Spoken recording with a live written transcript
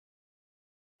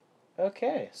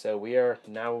Okay, so we are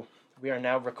now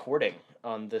recording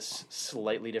on this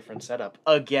slightly different setup.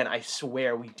 Again, I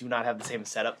swear we do not have the same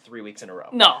setup 3 weeks in a row.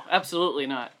 No, absolutely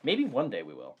not. Maybe one day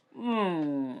we will.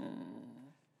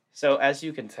 So as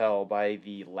you can tell by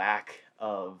the lack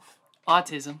of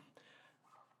autism.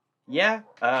 Yeah,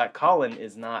 Colin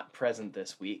is not present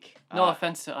this week. No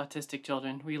offense to autistic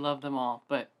children. We love them all,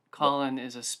 but Colin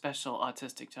is a special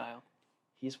autistic child.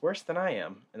 He's worse than I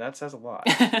am, and that says a lot.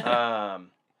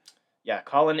 Yeah,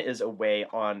 Colin is away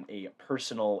on a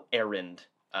personal errand.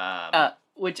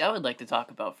 Which I would like to talk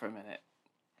about for a minute.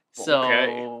 So,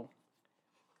 okay.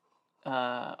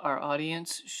 Our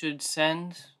audience should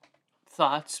send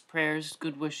thoughts, prayers,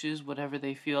 good wishes, whatever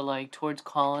they feel like, towards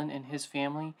Colin and his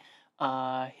family.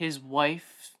 His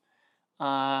wife,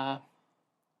 her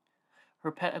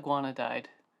pet iguana died,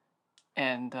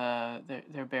 and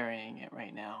they're burying it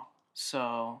right now.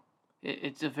 So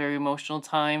it's a very emotional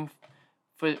time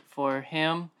for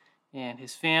him and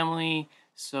his family.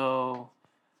 So,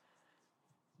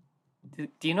 do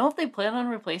you know if they plan on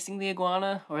replacing the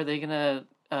iguana, or are they gonna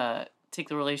take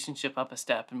the relationship up a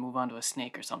step and move on to a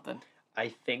snake or something? I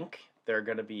think they're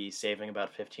going to be saving about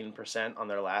 15% on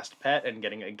their last pet and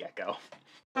getting a gecko.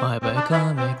 Why buy a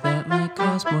comic that might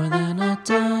cost more than a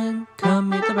dime? Come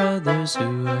meet the brothers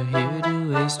who are here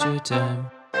to waste your time.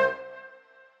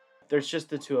 There's just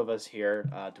the two of us here.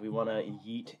 Do we want to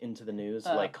yeet into the news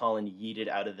like Colin yeeted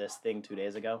out of this thing 2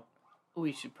 days ago?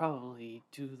 We should probably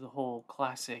do the whole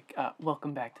classic,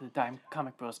 welcome back to the Dime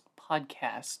Comic Bros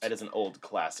podcast. That is an old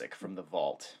classic from the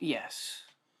vault. Yes.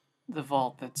 The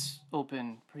vault that's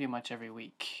open pretty much every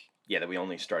week. Yeah, that we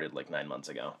only started like 9 months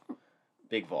ago.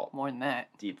 Big vault. More than that.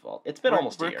 Deep vault. It's been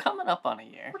almost a year. We're coming up on a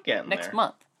year. We're getting next there.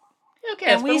 month. Okay,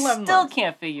 and we still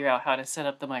can't figure out how to set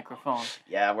up the microphone.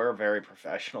 Yeah, we're very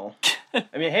professional.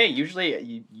 I mean, hey,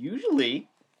 usually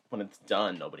when it's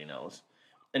done, nobody knows.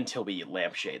 Until we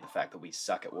lampshade the fact that we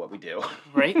suck at what we do.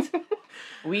 Right?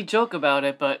 We joke about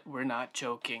it, but we're not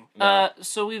joking. No.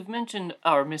 So we've mentioned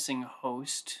our missing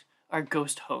host, our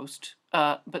ghost host.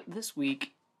 But this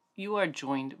week, you are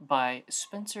joined by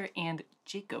Spencer and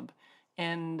Jacob.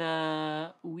 And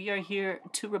we are here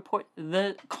to report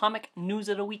the comic news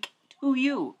of the week to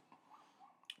you.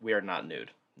 We are not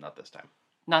nude. Not this time.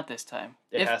 Not this time.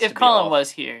 If Colin was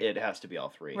here. It has to be all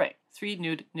three. Right. 3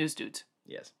 nude news dudes.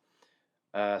 Yes.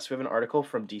 So we have an article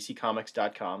from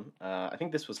DCComics.com. I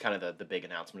think this was kind of the big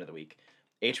announcement of the week.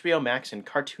 HBO Max and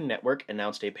Cartoon Network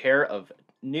announced a pair of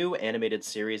new animated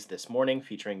series this morning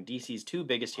featuring DC's two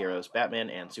biggest heroes, Batman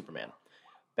and Superman.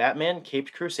 Batman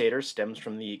Caped Crusader stems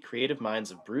from the creative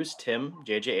minds of Bruce Timm,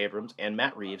 J.J. Abrams, and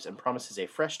Matt Reeves and promises a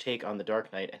fresh take on the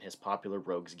Dark Knight and his popular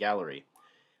rogues gallery.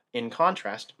 In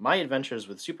contrast, My Adventures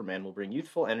with Superman will bring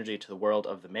youthful energy to the world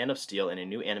of the Man of Steel in a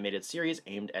new animated series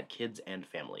aimed at kids and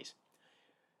families.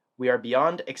 We are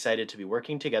beyond excited to be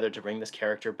working together to bring this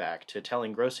character back to tell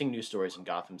engrossing new stories in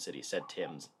Gotham City, said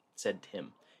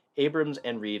Tim, Abrams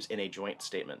and Reeves in a joint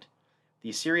statement.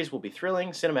 The series will be thrilling,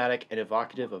 cinematic, and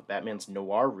evocative of Batman's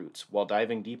noir roots, while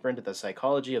diving deeper into the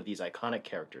psychology of these iconic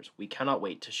characters. We cannot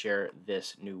wait to share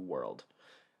this new world.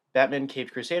 Batman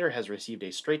Caped Crusader has received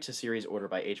a straight-to-series order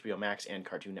by HBO Max and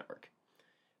Cartoon Network.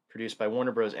 Produced by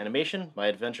Warner Bros. Animation, My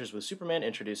Adventures with Superman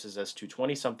introduces us to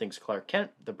 20-somethings Clark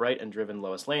Kent, the bright and driven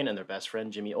Lois Lane, and their best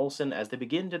friend Jimmy Olsen as they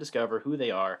begin to discover who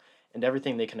they are and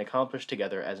everything they can accomplish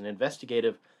together as an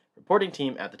investigative reporting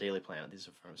team at the Daily Planet. These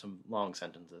are from some long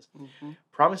sentences. Mm-hmm.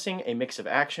 Promising a mix of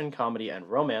action, comedy, and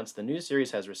romance, the new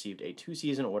series has received a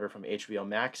 2-season order from HBO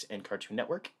Max and Cartoon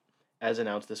Network, as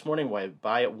announced this morning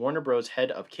by Warner Bros.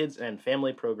 Head of Kids and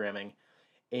Family Programming,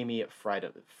 Amy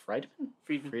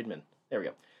Friedman. There we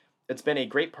go. It's been a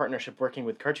great partnership working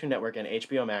with Cartoon Network and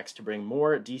HBO Max to bring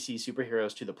more DC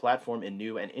superheroes to the platform in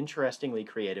new and interestingly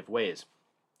creative ways,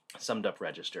 summed up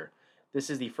Register. This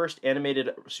is the first animated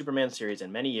Superman series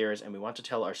in many years, and we want to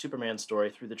tell our Superman story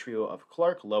through the trio of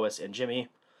Clark, Lois, and Jimmy,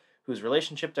 whose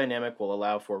relationship dynamic will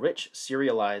allow for rich,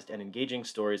 serialized, and engaging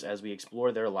stories as we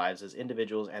explore their lives as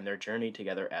individuals and their journey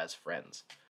together as friends.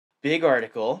 Big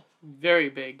article. Very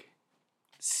big.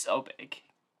 So big.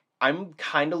 I'm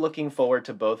kind of looking forward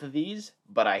to both of these,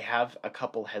 but I have a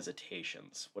couple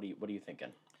hesitations. What are you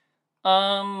thinking?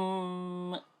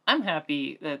 I'm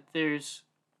happy that there's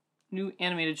new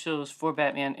animated shows for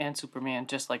Batman and Superman,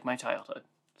 just like my childhood.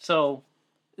 So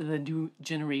the new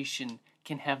generation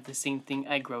can have the same thing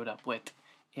I growed up with,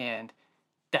 and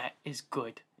that is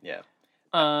good. Yeah.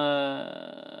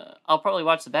 I'll probably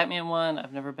watch the Batman one.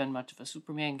 I've never been much of a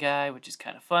Superman guy, which is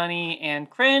kind of funny, and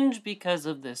cringe because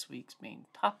of this week's main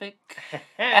topic.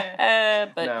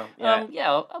 But no,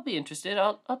 yeah. I'll be interested.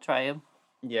 I'll try him.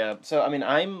 Yeah, so I mean,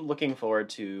 I'm looking forward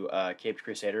to Caped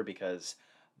Crusader because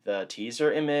the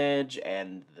teaser image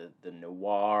and the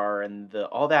noir and the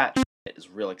all that shit is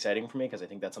real exciting for me because I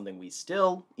think that's something we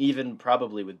still, even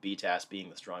probably with BTAS being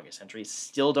the strongest entry,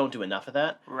 still don't do enough of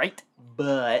that. Right?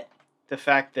 But the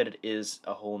fact that it is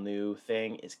a whole new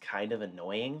thing is kind of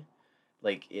annoying.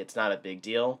 Like, it's not a big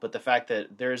deal, but the fact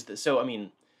that there's the so I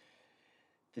mean,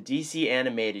 the DC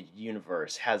animated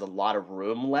universe has a lot of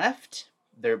room left.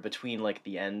 They're between like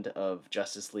the end of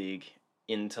Justice League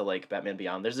into like Batman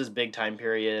Beyond. There's this big time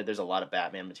period. There's a lot of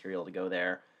Batman material to go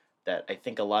there that I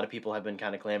think a lot of people have been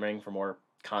kind of clamoring for more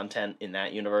content in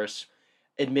that universe.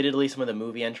 Admittedly, some of the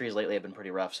movie entries lately have been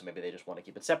pretty rough, so maybe they just want to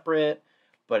keep it separate.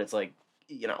 But it's like,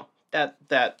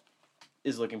 that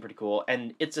is looking pretty cool,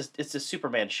 and it's a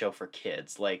Superman show for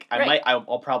kids. Like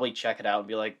I'll probably check it out and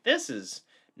be like, this is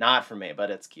not for me,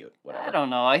 but it's cute. Whatever. I don't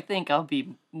know. I think I'll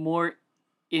be more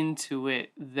into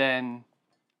it than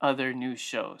other new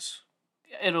shows.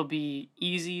 It'll be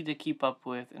easy to keep up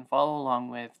with and follow along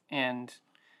with, and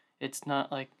it's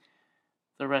not like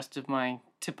the rest of my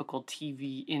typical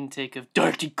TV intake of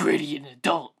dark and gritty and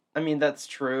adult. I mean, that's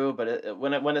true, but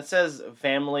when it says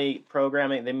family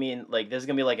programming, they mean like this is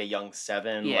gonna be like a Young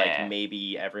Seven, like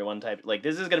maybe everyone type. Like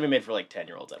this is gonna be made for like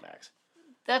 10-year-olds at max.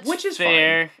 Which is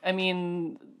fair. Fine. I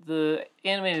mean, the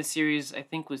animated series I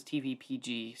think was TV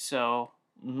PG, so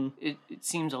it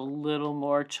seems a little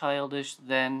more childish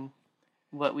than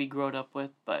what we grew up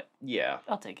with, but yeah,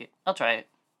 I'll take it. I'll try it.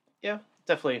 Yeah,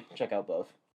 definitely check out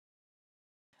both.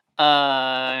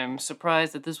 I'm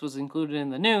surprised that this was included in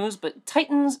the news, but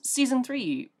Titans Season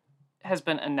 3 has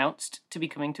been announced to be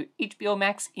coming to HBO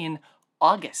Max in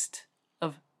August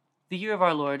of the year of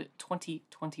our Lord,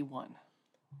 2021.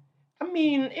 I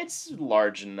mean, it's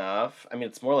large enough. I mean,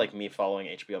 it's more like me following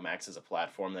HBO Max as a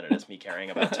platform than it is me caring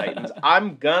about Titans.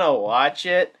 I'm gonna watch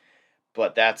it,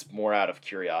 but that's more out of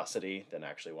curiosity than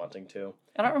actually wanting to.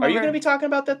 I don't remember. Are you gonna be talking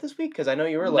about that this week? Because I know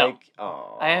you were like,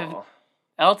 oh.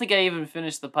 I don't think I even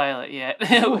finished the pilot yet.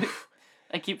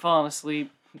 I keep falling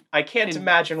asleep. I can't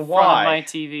imagine why. On my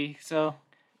TV, so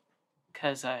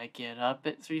because I get up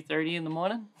at 3:30 in the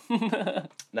morning.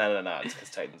 No. It's because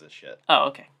Titans is shit. Oh,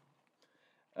 okay.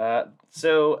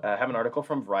 So I have an article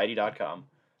from Variety.com.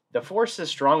 The force is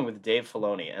strong with Dave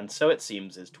Filoni, and so it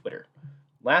seems is Twitter.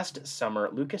 Last summer,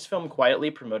 Lucasfilm quietly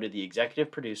promoted the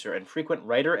executive producer and frequent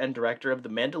writer and director of The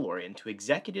Mandalorian to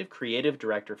executive creative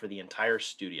director for the entire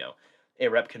studio. A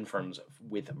rep confirms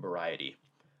with Variety.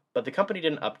 But the company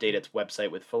didn't update its website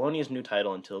with Filoni's new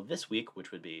title until this week,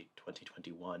 which would be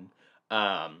 2021,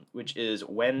 which is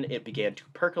when it began to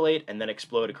percolate and then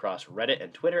explode across Reddit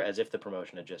and Twitter as if the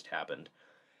promotion had just happened.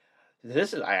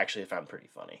 This is I actually found pretty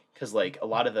funny because like a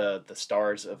lot of the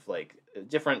stars of like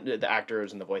the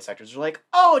actors and the voice actors are like,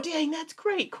 oh dang, that's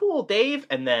great, cool, Dave,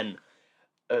 and then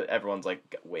everyone's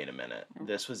like, wait a minute,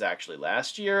 this was actually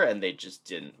last year and they just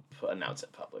didn't announce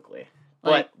it publicly.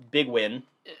 But big win.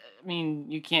 I mean,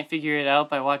 you can't figure it out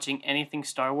by watching anything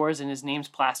Star Wars and his name's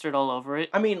plastered all over it.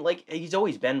 I mean, like, he's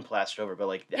always been plastered over, but,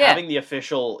 like, having the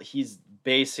official, he's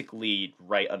basically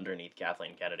right underneath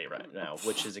Kathleen Kennedy right now,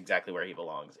 which is exactly where he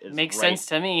belongs. Makes sense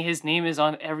to me. His name is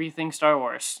on everything Star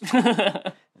Wars.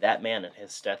 That man and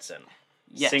his Stetson.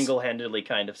 Yes. Single-handedly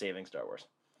kind of saving Star Wars.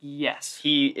 Yes.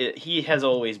 He has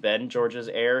always been George's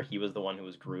heir. He was the one who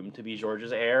was groomed to be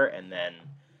George's heir, and then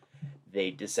they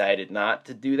decided not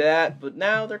to do that, but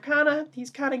now he's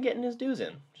kind of getting his dues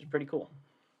in, which is pretty cool.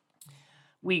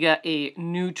 We got a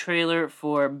new trailer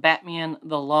for Batman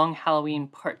The Long Halloween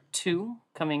Part 2,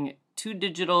 coming to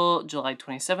digital July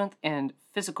 27th and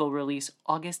physical release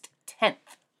August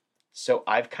 10th. So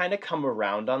I've kind of come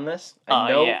around on this.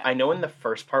 I know when the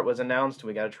first part was announced,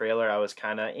 we got a trailer, I was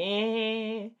kind of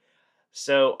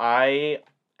So I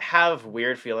have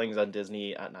weird feelings on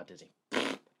DC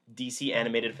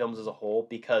animated films as a whole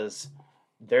because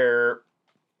they're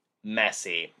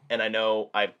messy. And I know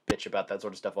I bitch about that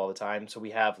sort of stuff all the time. So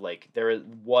we have there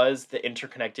was the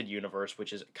interconnected universe,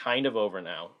 which is kind of over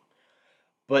now.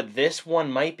 But this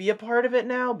one might be a part of it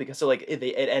now because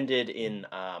it ended in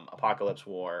Apocalypse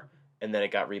War and then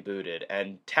it got rebooted.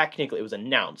 And technically it was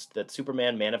announced that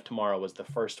Superman Man of Tomorrow was the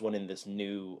first one in this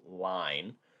new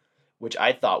line, which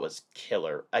I thought was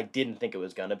killer. I didn't think it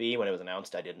was gonna be when it was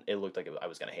announced. It looked like I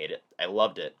was gonna hate it. I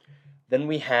loved it. Then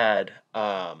we had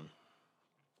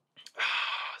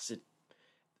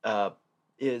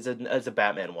is a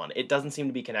Batman one. It doesn't seem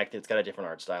to be connected. It's got a different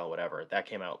art style, whatever. That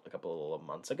came out a couple of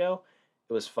months ago.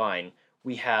 It was fine.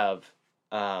 We have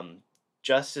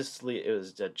Justice League. It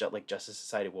was like Justice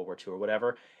Society World War II or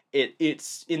whatever.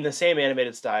 It's in the same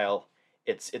animated style.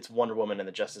 It's Wonder Woman and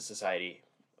the Justice Society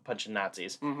a bunch of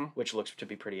Nazis, Mm-hmm. which looks to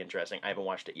be pretty interesting. I haven't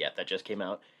watched it yet. That just came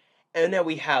out. And then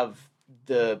we have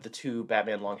the two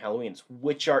Batman Long Halloweens,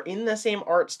 which are in the same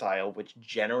art style, which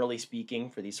generally speaking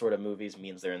for these sort of movies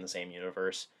means they're in the same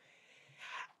universe,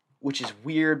 which is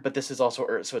weird, but this is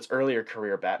also, so it's earlier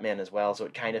career Batman as well, so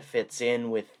it kind of fits in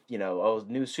with,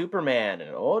 new Superman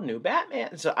and new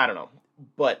Batman. So I don't know,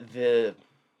 but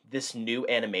this new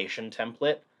animation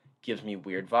template gives me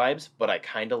weird vibes, but I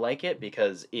kind of like it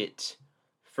because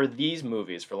for these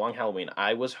movies, for Long Halloween,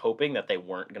 I was hoping that they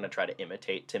weren't going to try to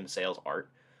imitate Tim Sale's art,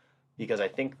 because I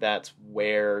think that's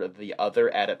where the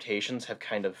other adaptations have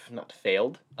kind of not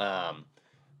failed.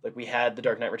 Like we had The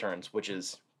Dark Knight Returns, which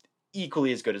is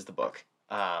equally as good as the book.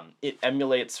 It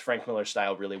emulates Frank Miller's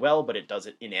style really well, but it does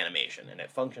it in animation, and it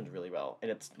functions really well,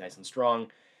 and it's nice and strong.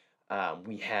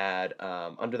 We had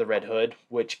Under the Red Hood,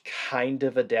 which kind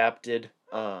of adapted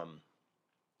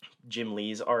Jim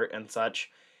Lee's art and such,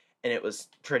 and it was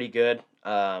pretty good.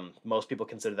 Most people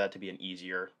consider that to be an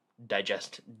easier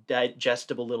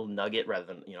digestible little nugget rather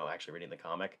than actually reading the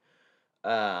comic.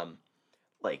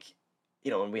 Like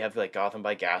when we have like Gotham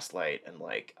by Gaslight and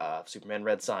like Superman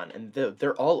Red Sun, and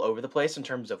they're all over the place in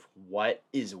terms of what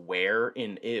is where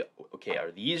in it. Okay, are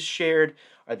these shared?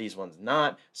 Are these ones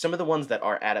not? Some of the ones that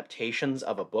are adaptations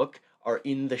of a book are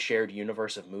in the shared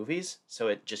universe of movies, so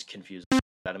it just confuses me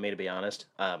out of me, to be honest,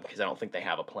 because I don't think they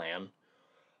have a plan.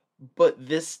 But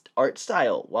this art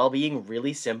style, while being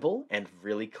really simple and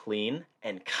really clean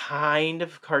and kind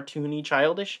of cartoony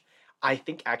childish, I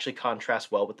think actually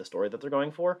contrasts well with the story that they're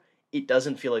going for. It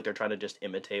doesn't feel like they're trying to just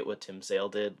imitate what Tim Sale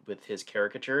did with his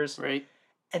caricatures. Right.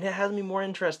 And it has me more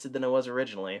interested than I was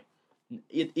originally.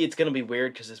 It's going to be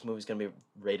weird because this movie's going to be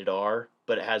rated R,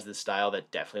 but it has this style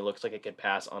that definitely looks like it could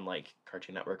pass on like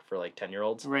Cartoon Network for like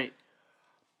 10-year-olds. Right.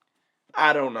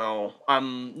 I don't know.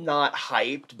 I'm not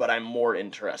hyped, but I'm more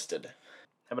interested. I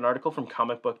have an article from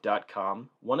comicbook.com.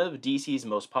 One of DC's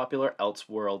most popular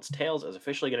Elseworlds tales is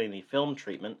officially getting the film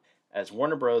treatment, as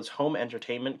Warner Bros. Home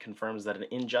Entertainment confirms that an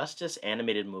Injustice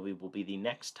animated movie will be the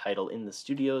next title in the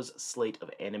studio's slate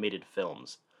of animated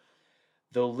films.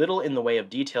 Though little in the way of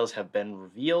details have been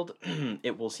revealed,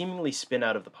 it will seemingly spin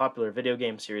out of the popular video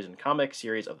game series and comic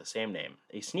series of the same name.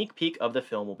 A sneak peek of the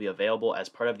film will be available as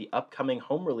part of the upcoming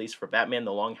home release for Batman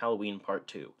The Long Halloween Part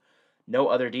 2. No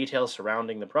other details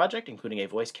surrounding the project, including a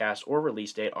voice cast or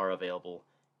release date, are available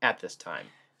at this time.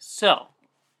 So,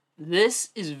 this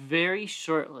is very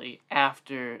shortly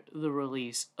after the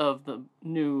release of the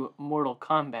new Mortal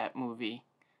Kombat movie,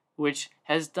 which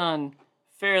has done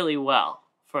fairly well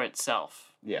for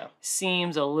itself. Yeah.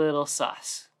 Seems a little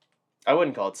sus. I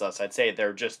wouldn't call it sus. I'd say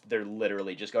they're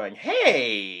literally just going,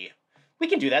 hey, we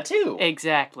can do that too.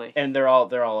 Exactly. And they're all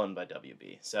owned by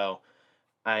WB. So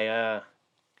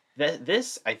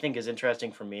this I think is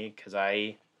interesting for me because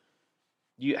have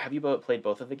you played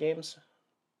both of the games?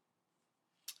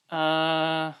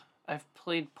 I've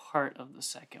played part of the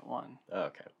second one.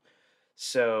 Okay.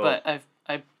 So But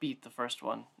I beat the first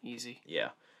one easy.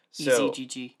 Yeah. So Easy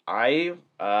GG. I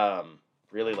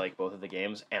really like both of the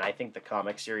games, and I think the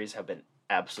comic series have been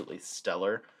absolutely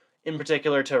stellar. In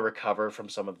particular, to recover from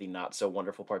some of the not so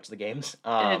wonderful parts of the games.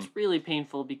 And it's really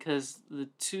painful because the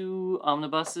two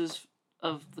omnibuses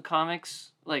of the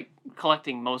comics, like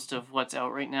collecting most of what's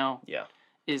out right now,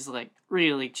 is like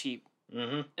really cheap.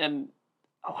 Mm-hmm. And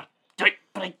I want to do it,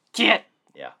 but I can't.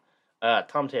 Yeah.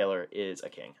 Tom Taylor is a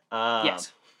king.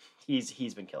 Yes.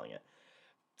 He's been killing it.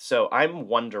 So I'm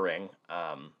wondering,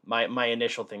 my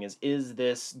initial thing is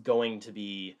this going to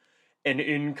be an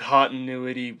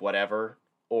in-continuity whatever,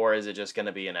 or is it just going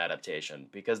to be an adaptation?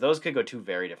 Because those could go two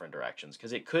very different directions.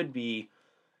 Because it could be,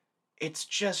 it's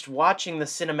just watching the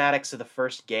cinematics of the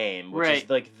first game, which is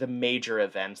like the major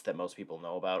events that most people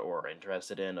know about or are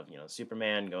interested in, of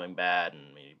Superman going bad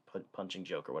and maybe punching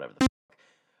Joker, whatever the fuck.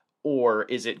 Or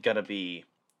is it going to be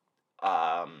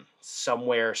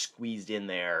somewhere squeezed in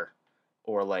there,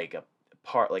 or like a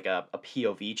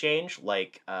POV change,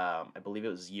 like I believe it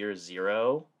was Year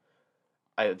Zero.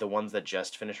 The ones that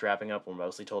just finished wrapping up were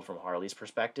mostly told from Harley's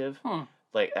perspective.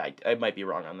 Like I might be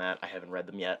wrong on that. I haven't read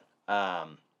them yet.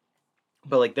 But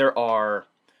like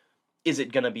is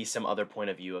it gonna be some other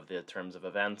point of view of the terms of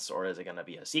events, or is it gonna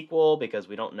be a sequel? Because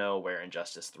we don't know where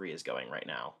Injustice 3 is going right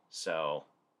now. So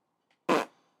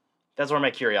that's where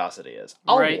my curiosity is.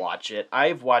 I'll watch it.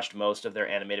 I've watched most of their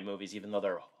animated movies, even though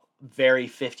they're very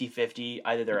 50-50.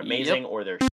 Either they're amazing or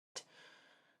they're shit.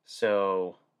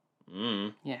 So,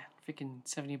 yeah, freaking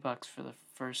 $70 for the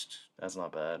first. That's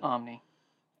not bad. Omni.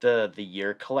 The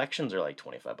year collections are like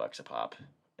 $25 a pop,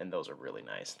 and those are really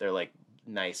nice. They're like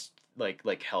nice, like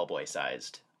Hellboy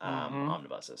sized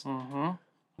omnibuses.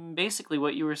 Mm-hmm. Basically,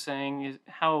 what you were saying is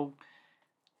how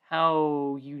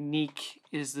unique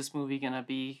is this movie gonna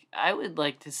be? I would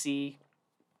like to see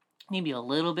maybe a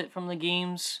little bit from the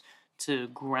games to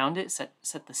ground it, set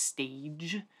the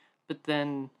stage, but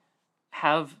then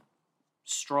have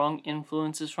strong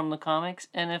influences from the comics.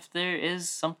 And if there is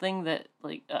something that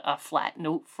like a flat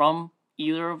note from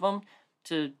either of them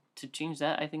to change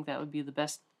that, I think that would be the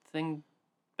best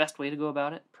way to go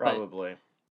about it. Probably.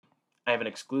 I have an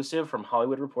exclusive from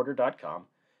HollywoodReporter.com.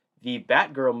 The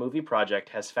Batgirl movie project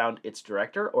has found its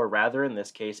director, or rather, in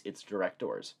this case, its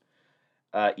directors.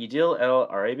 Idil El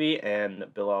Arabi and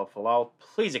Bilal Falal,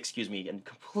 please excuse me in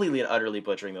completely and utterly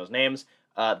butchering those names.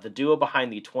 The duo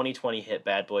behind the 2020 hit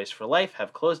Bad Boys for Life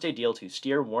have closed a deal to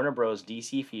steer Warner Bros.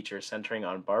 DC feature centering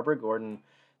on Barbara Gordon,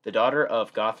 the daughter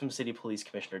of Gotham City Police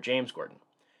Commissioner James Gordon.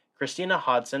 Christina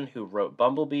Hodson, who wrote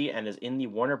Bumblebee and is in the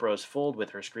Warner Bros. Fold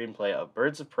with her screenplay of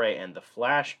Birds of Prey and The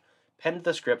Flash, penned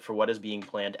the script for what is being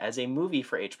planned as a movie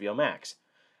for HBO Max.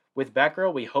 With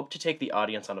Batgirl, we hope to take the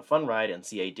audience on a fun ride and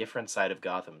see a different side of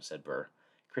Gotham, said Burr.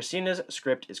 Christina's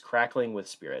script is crackling with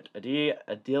spirit.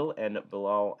 Adil and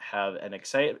Bilal have an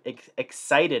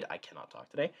excited, I cannot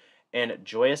talk today, and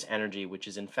joyous energy which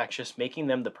is infectious, making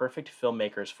them the perfect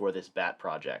filmmakers for this Bat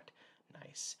project.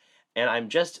 Nice. And I'm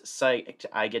just psyched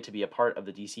I get to be a part of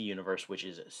the DC universe, which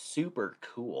is super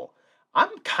cool.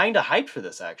 I'm kind of hyped for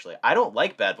this, actually. I don't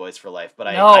like Bad Boys for Life, but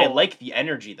I like the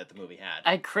energy that the movie had.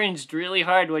 I cringed really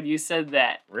hard when you said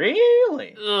that.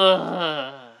 Really?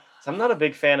 Ugh. So I'm not a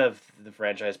big fan of the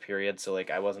franchise, period, so,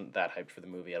 I wasn't that hyped for the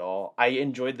movie at all. I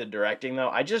enjoyed the directing, though.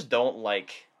 I just don't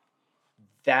like...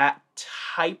 That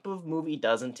type of movie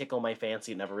doesn't tickle my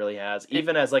fancy. It never really has.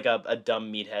 Even as, a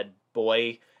dumb meathead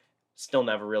boy, still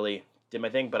never really did my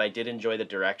thing, but I did enjoy the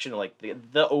direction,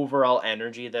 the overall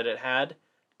energy that it had.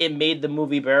 It made the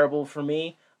movie bearable for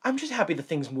me. I'm just happy the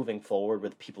thing's moving forward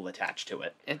with people attached to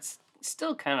it. It's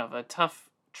still kind of a tough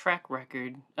track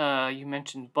record. You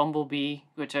mentioned Bumblebee,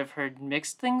 which I've heard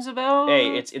mixed things about.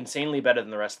 Hey, it's insanely better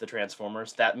than the rest of the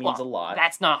Transformers. That means a lot.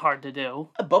 That's not hard to do.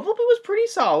 Bumblebee was pretty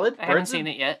solid. I haven't seen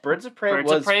it yet. Birds of Prey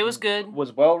was good.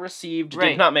 Was well received. Right.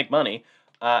 Did not make money.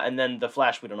 And then The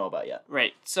Flash we don't know about yet.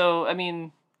 Right. So,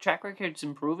 track record's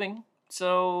improving.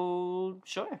 So,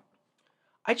 sure.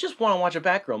 I just want to watch a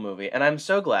Batgirl movie, and I'm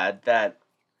so glad that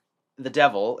the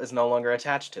devil is no longer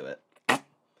attached to it,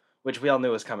 which we all knew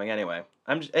was coming anyway.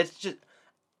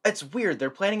 It's weird.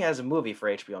 They're planning it as a movie for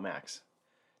HBO Max.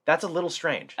 That's a little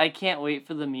strange. I can't wait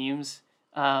for the memes.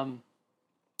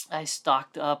 I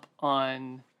stocked up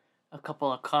on a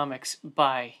couple of comics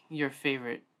by your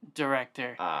favorite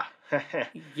director.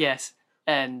 Yes,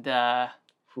 and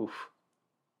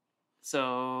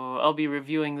so I'll be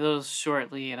reviewing those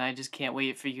shortly, and I just can't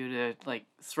wait for you to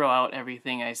throw out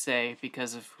everything I say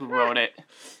because of who wrote it.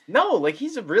 No,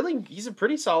 he's a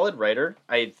pretty solid writer.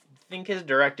 I think his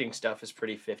directing stuff is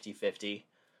pretty 50-50.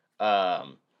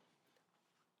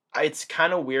 It's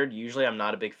kind of weird. Usually I'm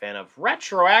not a big fan of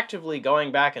retroactively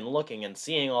going back and looking and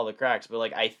seeing all the cracks, but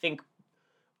I think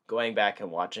going back and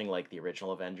watching the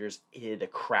original Avengers, the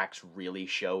cracks really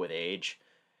show with age.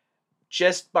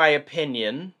 Just my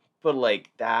opinion. But,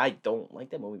 I don't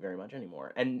like that movie very much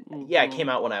anymore. And, yeah, it came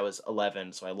out when I was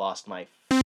 11, so I lost my...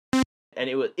 And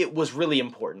it was really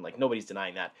important. Nobody's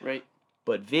denying that. Right.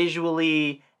 But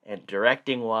visually and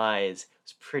directing-wise, it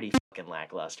was pretty fucking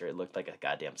lackluster. It looked like a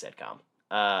goddamn sitcom.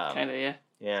 Kinda, yeah.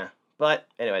 Yeah. But,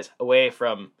 anyways, away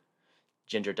from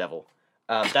Ginger Devil.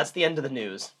 That's the end of the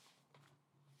news.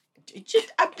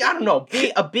 I don't know.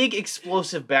 A big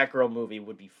explosive Batgirl movie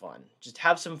would be fun. Just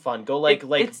have some fun. Go like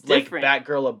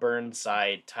Batgirl a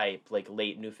Burnside type,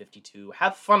 late New 52.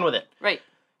 Have fun with it. Right.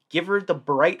 Give her the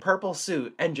bright purple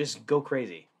suit and just go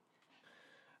crazy.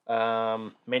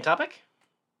 Main topic?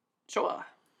 Sure.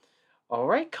 All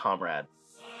right, comrade.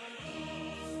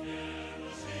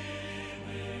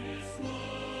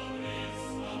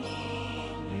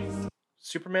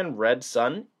 Superman Red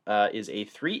Sun is a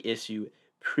 3-issue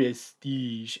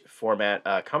prestige format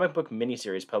comic book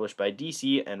miniseries published by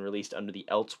DC and released under the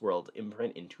Elseworld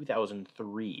imprint in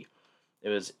 2003. It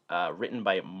was written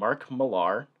by Mark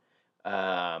Millar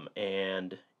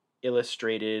and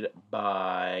illustrated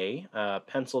by,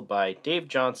 penciled by Dave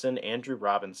Johnson, Andrew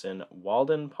Robinson,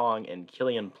 Walden Pong, and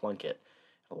Killian Plunkett.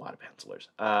 A lot of pencilers.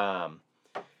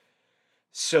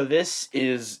 So this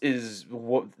is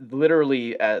what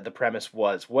literally the premise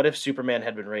was. What if Superman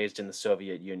had been raised in the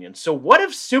Soviet Union? So what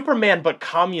if Superman but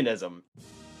communism?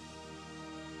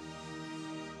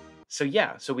 So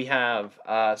yeah, so we have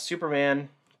Superman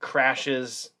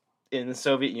crashes in the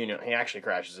Soviet Union. He actually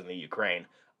crashes in the Ukraine.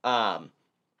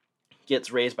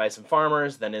 Gets raised by some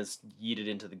farmers, then is yeeted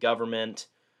into the government.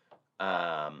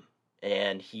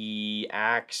 And he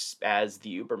acts as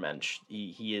the Ubermensch.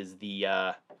 He is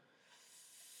the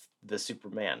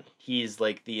Superman. He's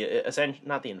like the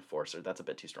not the enforcer. That's a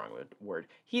bit too strong of a word.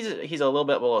 He's a little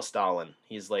bit below Stalin.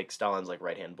 He's like Stalin's like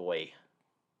right hand boy,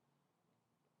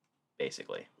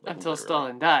 basically. Like, Until literally.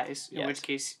 Stalin dies, in Yes. which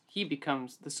case he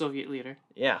becomes the Soviet leader.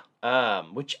 Yeah.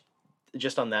 Which,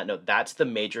 just on that note, that's the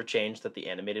major change that the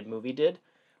animated movie did.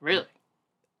 Really?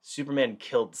 Superman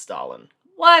killed Stalin.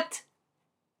 What?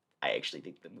 I actually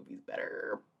think the movie's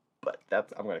better, but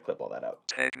I'm gonna clip all that out.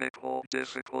 Technical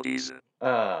difficulties.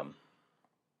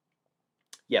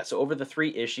 Yeah, so over the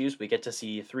 3 issues, we get to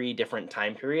see 3 different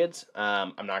time periods.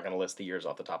 I'm not going to list the years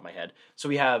off the top of my head. So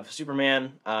we have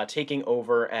Superman taking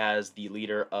over as the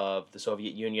leader of the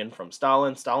Soviet Union from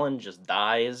Stalin. Stalin just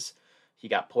dies. He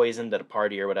got poisoned at a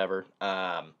party or whatever.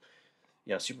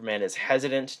 Superman is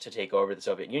hesitant to take over the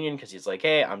Soviet Union because he's like,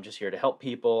 hey, I'm just here to help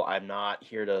people. I'm not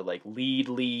here to like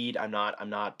lead. I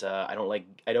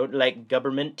don't like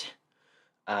government.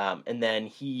 And then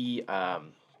he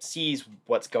sees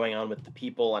what's going on with the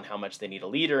people and how much they need a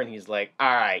leader, and he's like,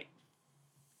 all right,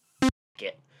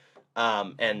 it.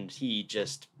 And he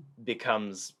just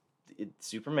becomes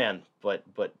Superman, but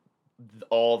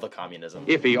all the communism.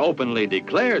 If he openly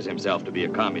declares himself to be a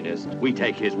communist, we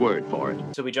take his word for it.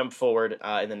 So we jump forward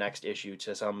in the next issue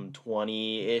to some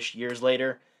 20-ish years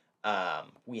later.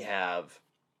 We have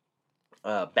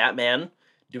Batman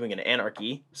doing an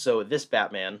anarchy. So this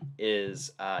Batman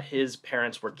is his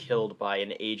parents were killed by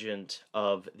an agent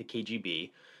of the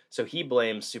KGB. So he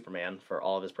blames Superman for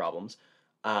all of his problems.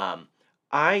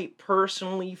 I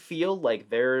personally feel like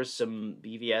there's some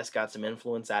BVS got some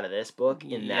influence out of this book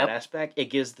in that aspect. It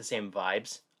gives the same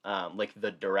vibes, like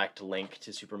the direct link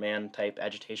to Superman type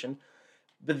agitation.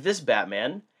 But this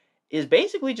Batman is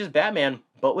basically just Batman,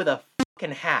 but with a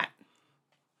fucking hat.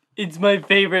 It's my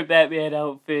favorite Batman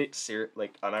outfit.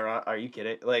 Are you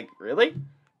kidding? Like, really?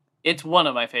 It's one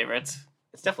of my favorites.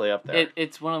 It's definitely up there.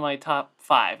 It's one of my top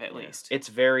 5 at least. It's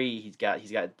very he's got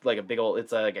like a big old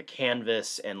it's like a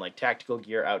canvas and like tactical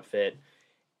gear outfit,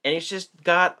 and he's just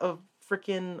got a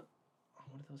freaking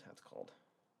what are those hats called?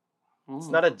 Ooh. It's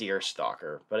not a deer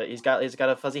stalker, but he's got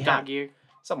a fuzzy hat. Dog gear.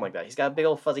 Something like that. He's got a big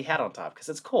old fuzzy hat on top because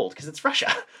it's cold because it's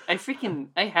Russia. I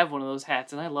have one of those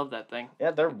hats and I love that thing.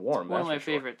 Yeah, they're warm. It's one of my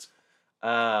favorites.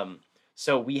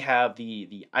 So we have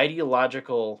the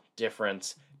ideological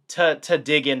difference. To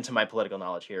dig into my political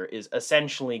knowledge here is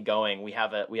essentially we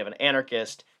have an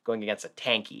anarchist going against a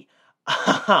tanky.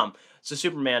 So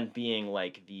Superman, being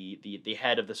like the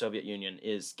head of the Soviet Union,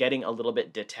 is getting a little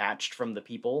bit detached from the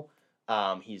people.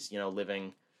 He's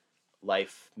living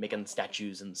life, making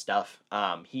statues and stuff.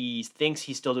 He thinks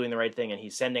he's still doing the right thing, and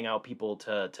he's sending out people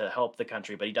to help the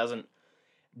country, but he doesn't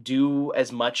do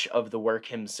as much of the work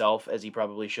himself as he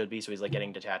probably should be. So he's like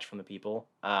getting detached from the people.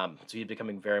 So he's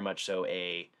becoming very much so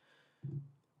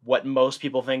what most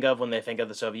people think of when they think of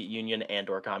the Soviet Union and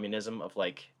or communism, of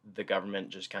like the government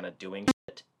just kind of doing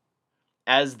shit.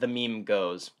 As the meme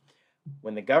goes,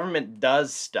 when the government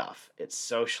does stuff, it's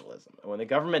socialism. And when the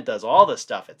government does all the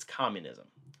stuff, it's communism,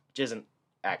 which isn't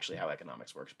actually how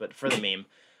economics works, but for the meme.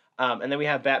 And then we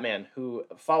have Batman, who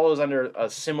follows under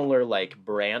a similar like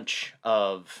branch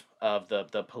of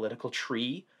the political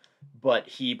tree, but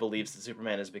he believes that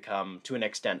Superman has become, to an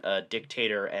extent, a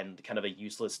dictator and kind of a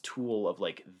useless tool of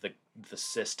like the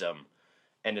system,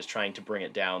 and is trying to bring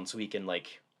it down so he can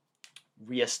like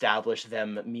reestablish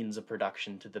them means of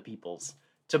production to the peoples.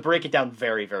 To break it down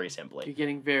very, very simply. You're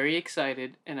getting very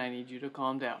excited, and I need you to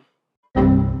calm down.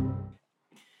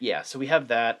 Yeah, so we have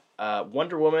that.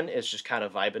 Wonder Woman is just kind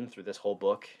of vibing through this whole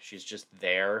book. She's just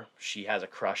there. She has a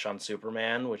crush on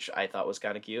Superman, which I thought was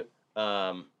kind of cute.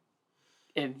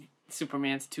 And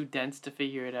Superman's too dense to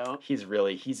figure it out. He's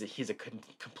a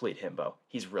complete himbo.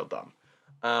 He's real dumb.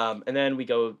 And then we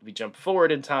jump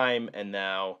forward in time, and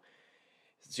now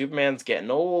Superman's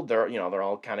getting old. They're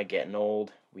all kind of getting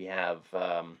old. We have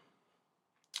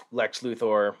Lex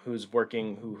Luthor, who's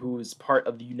part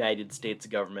of the United States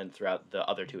government throughout the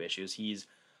other 2 issues. He's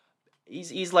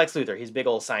Lex Luthor. He's a big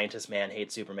old scientist man,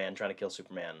 hates Superman, trying to kill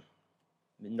Superman.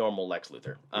 Normal Lex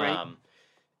Luthor. Right.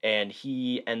 And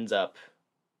he ends up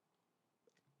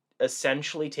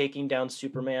essentially taking down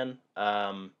Superman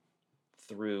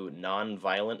through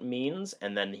non-violent means,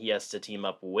 and then he has to team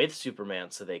up with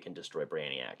Superman so they can destroy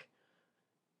Brainiac.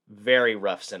 Very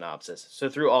rough synopsis. So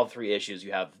through all 3 issues,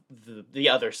 you have the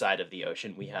other side of the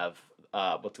ocean. We have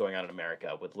what's going on in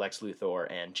America with Lex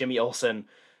Luthor and Jimmy Olsen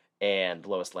and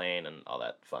Lois Lane and all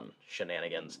that fun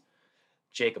shenanigans.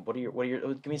 Jacob, what are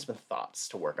your give me some thoughts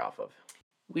to work off of.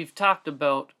 We've talked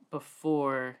about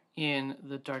before in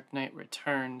The Dark Knight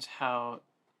Returns how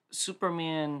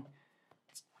Superman's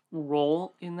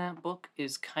role in that book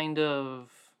is kind of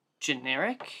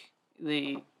generic.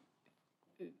 It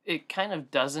kind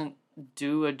of doesn't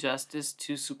do a justice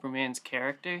to Superman's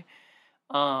character.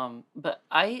 But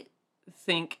I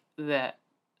think that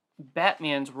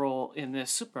Batman's role in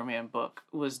this Superman book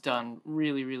was done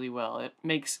really, really well. It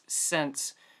makes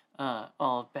sense, all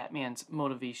of Batman's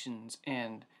motivations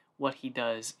and what he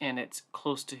does, and it's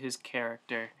close to his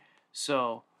character.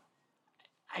 So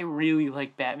I really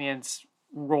like Batman's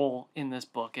role in this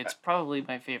book. It's probably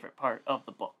my favorite part of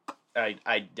the book.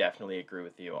 I definitely agree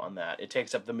with you on that. It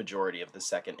takes up the majority of the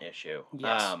second issue.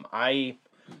 Yes.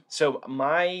 So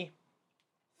my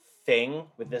thing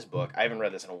with this book, I haven't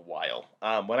read this in a while.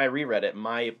 When I reread it,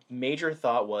 my major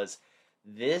thought was,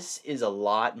 this is a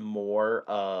lot more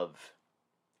of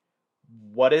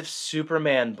what if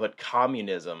Superman but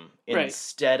communism, Right.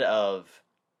 instead of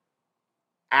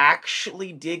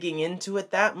actually digging into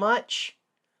it that much.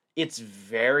 It's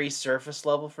very surface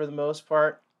level for the most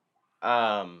part.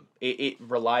 It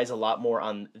relies a lot more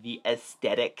on the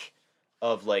aesthetic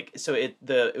of like, so it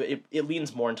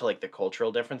leans more into like the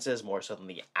cultural differences more so than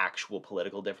the actual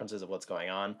political differences of what's going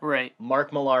on. Right.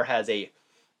 Mark Millar has a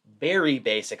very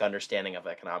basic understanding of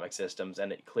economic systems,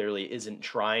 and it clearly isn't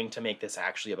trying to make this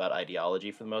actually about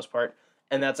ideology for the most part.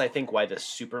 And that's, I think, why the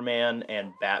Superman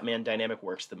and Batman dynamic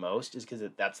works the most, is because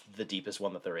that's the deepest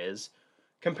one that there is.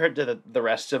 Compared to the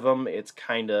rest of them, it's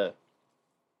kind of,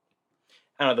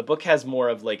 I don't know, the book has more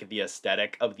of like the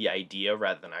aesthetic of the idea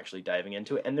rather than actually diving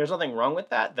into it. And there's nothing wrong with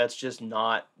that. That's just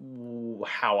not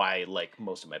how I like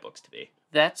most of my books to be.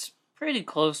 That's pretty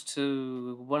close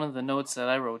to one of the notes that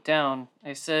I wrote down.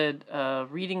 I said,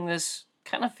 reading this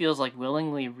kind of feels like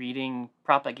willingly reading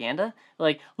propaganda.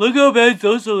 Like, look how bad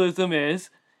socialism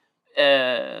is.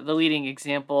 The leading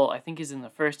example, I think, is in the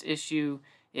first issue.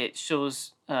 It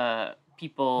shows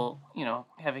people,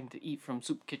 having to eat from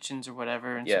soup kitchens or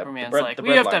whatever, and Superman's like,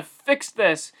 we have to fix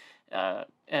this.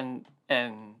 And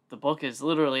the book is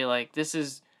literally like, this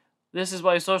is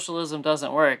why socialism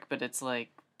doesn't work. But it's like,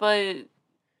 but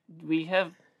we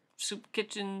have soup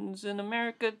kitchens in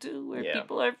America too, where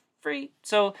people are free.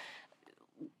 So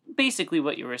basically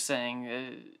what you were saying,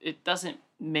 it doesn't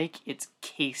make its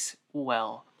case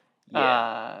well.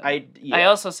 I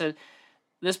also said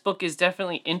this book is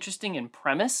definitely interesting in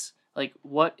premise. Like,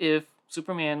 what if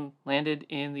Superman landed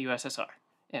in the USSR?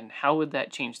 And how would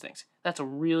that change things? That's a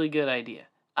really good idea.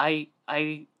 I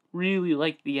really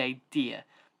like the idea.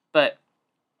 But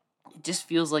it just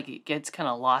feels like it gets kind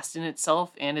of lost in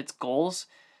itself and its goals.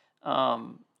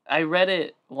 I read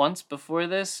it once before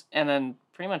this and then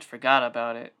pretty much forgot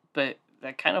about it. But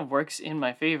that kind of works in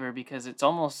my favor because it's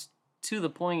almost to the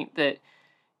point that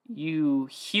you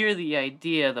hear the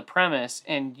idea, the premise,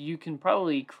 and you can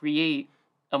probably create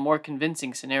a more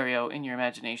convincing scenario in your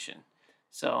imagination.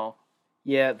 So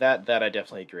yeah, that I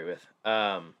definitely agree with.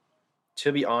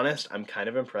 To be honest, I'm kind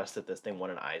of impressed that this thing won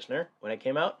an Eisner when it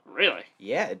came out. Really?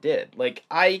 Yeah, it did. Like,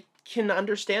 I can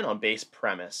understand on base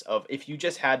premise of if you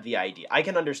just had the idea. I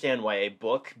can understand why a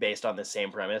book based on the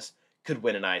same premise could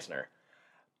win an Eisner.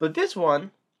 But this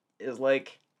one is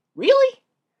like, really?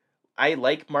 I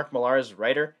like Mark Millar as a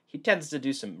writer. He tends to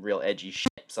do some real edgy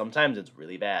shit. Sometimes it's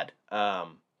really bad.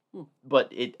 But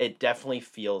it definitely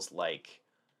feels like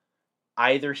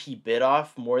either he bit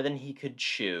off more than he could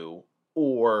chew,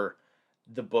 or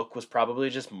the book was probably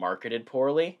just marketed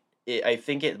poorly. I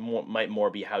think it might more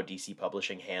be how DC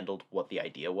Publishing handled what the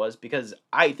idea was, because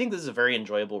I think this is a very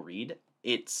enjoyable read.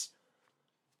 It's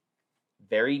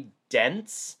very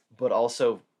dense, but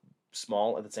also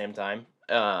small at the same time.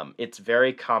 It's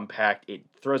very compact. It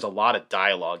throws a lot of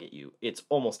dialogue at you. It's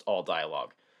almost all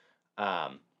dialogue.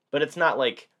 But it's not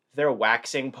like they're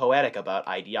waxing poetic about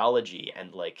ideology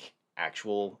and like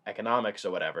actual economics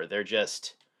or whatever. They're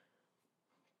just,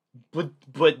 but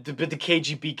the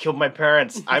KGB killed my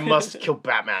parents. I must kill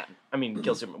Batman. I mean,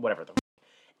 kill Superman, whatever.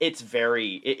 It's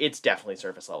definitely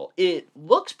surface level. It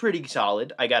looks pretty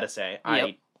solid, I gotta say. Yep.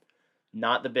 I'm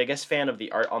not the biggest fan of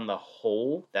the art on the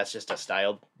whole. That's just a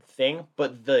style thing.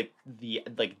 But the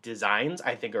like designs,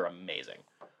 I think, are amazing.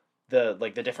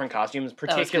 The different costumes,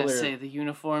 particularly. I was gonna say the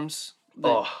uniforms.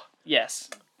 Yes.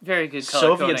 Very good color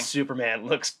Soviet coding. Superman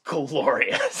looks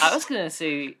glorious. I was going to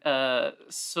say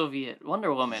Soviet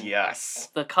Wonder Woman. Yes.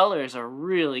 The colors are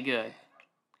really good.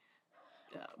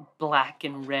 Black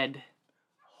and red.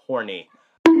 Horny.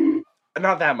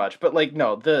 Not that much, but like,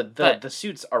 no, the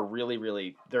suits are really,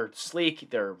 really, they're sleek,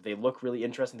 they look really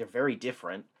interesting, they're very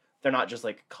different. They're not just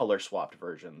like color swapped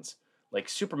versions. Like,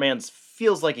 Superman's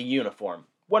feels like a uniform.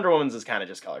 Wonder Woman's is kind of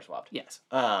just color swapped. Yes.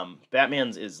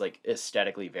 Batman's is like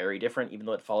aesthetically very different, even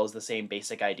though it follows the same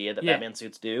basic idea that Yeah. Batman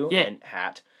suits do. Yeah. And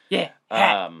hat. Yeah.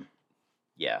 Hat.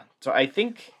 Yeah. So I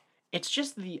think it's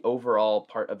just the overall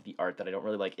part of the art that I don't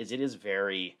really like. It is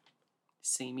very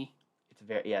Samey.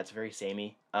 It's very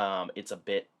samey. It's a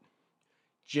bit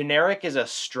generic is a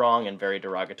strong and very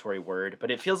derogatory word,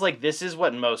 but it feels like this is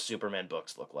what most Superman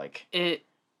books look like.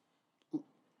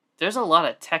 There's a lot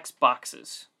of text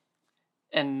boxes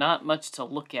and not much to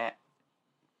look at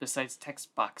besides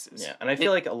text boxes. Yeah, and I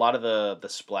feel like a lot of the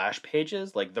splash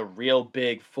pages, like the real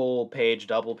big full page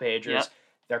double pagers, Yep.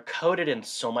 they're coded in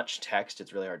so much text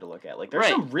it's really hard to look at. Like there's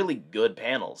Right. some really good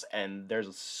panels and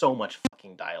there's so much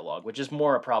fucking dialogue, which is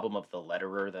more a problem of the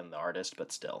letterer than the artist,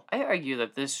 but still. I argue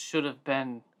that this should have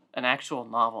been an actual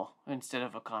novel instead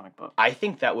of a comic book. I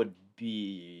think that would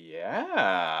be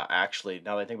actually,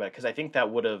 now that I think about it, because I think that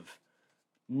would have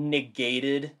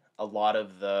negated a lot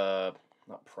of the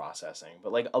not processing,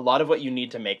 but like a lot of what you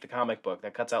need to make the comic book.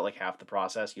 That cuts out like half the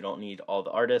process. You don't need all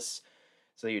the artists,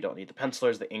 so you don't need the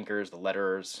pencilers, the inkers, the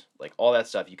letterers, like all that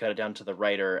stuff. You cut it down to the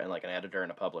writer and like an editor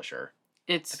and a publisher.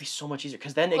 That'd be so much easier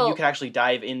because then you can actually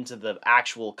dive into the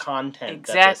actual content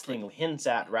that this thing hints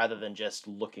at rather than just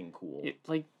looking cool.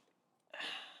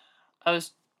 I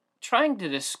was trying to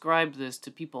describe this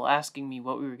to people asking me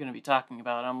what we were going to be talking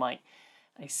about. I'm like,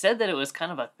 I said that it was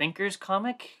kind of a thinker's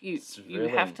comic. You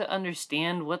have to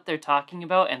understand what they're talking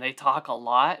about, and they talk a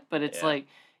lot, but it's like,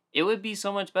 it would be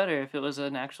so much better if it was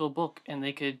an actual book and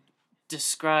they could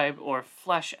describe or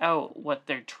flesh out what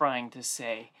they're trying to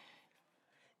say.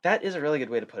 That is a really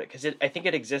good way to put it, because I think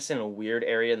it exists in a weird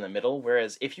area in the middle,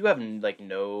 whereas if you have like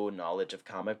no knowledge of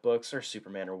comic books or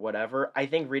Superman or whatever, I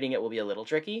think reading it will be a little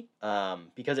tricky,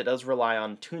 because it does rely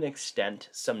on, to an extent,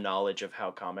 some knowledge of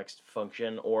how comics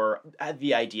function or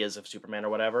the ideas of Superman or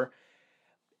whatever.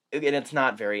 And it's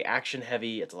not very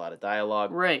action-heavy, it's a lot of dialogue.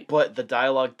 Right. But the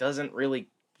dialogue doesn't really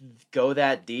go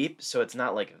that deep, so it's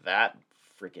not like that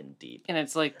freaking deep. And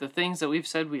it's like the things that we've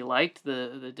said we liked,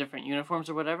 the different uniforms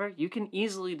or whatever, you can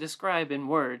easily describe in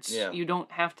words. Yeah. You don't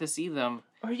have to see them.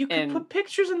 Or you could put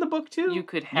pictures in the book too. You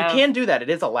could have... You can do that. It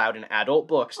is allowed in adult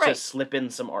books to slip in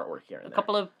some artwork here and there. A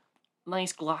couple of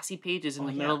nice glossy pages in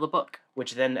the middle of the book.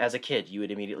 Which then, as a kid, you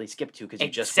would immediately skip to because you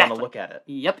just want to look at it.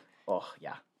 Yep. Oh,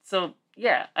 yeah. So,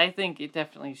 yeah, I think it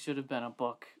definitely should have been a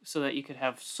book so that you could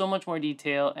have so much more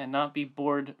detail and not be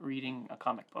bored reading a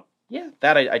comic book. Yeah,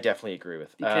 that I definitely agree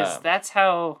with. Because that's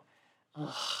how...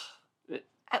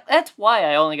 that's why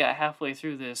I only got halfway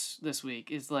through this week.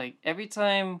 Is like, every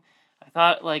time I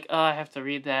thought, like, oh, I have to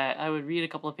read that, I would read a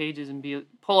couple of pages and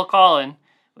pull a Colin,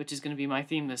 which is going to be my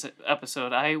theme this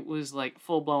episode. I was, like,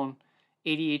 full-blown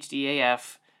ADHD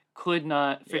AF, could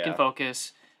not freaking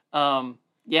focus.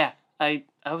 I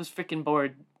was freaking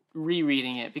bored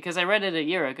rereading it because I read it a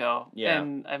year ago. Yeah.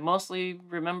 And I mostly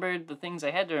remembered the things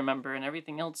I had to remember, and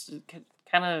everything else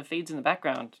kind of fades in the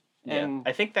background. And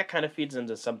I think that kind of feeds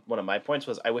into one of my points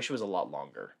was I wish it was a lot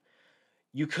longer.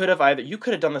 You could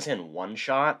have done this in one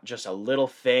shot, just a little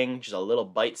thing, just a little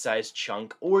bite-sized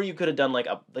chunk, or you could have done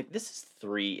this is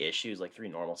 3 issues, like 3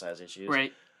 normal-sized issues.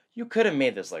 Right. You could have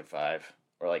made this like 5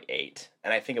 or like 8,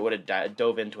 and I think it would have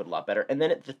dove into it a lot better. And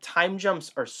then the time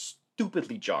jumps are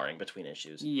stupidly jarring between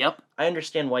issues. Yep. I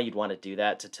understand why you'd want to do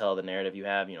that to tell the narrative you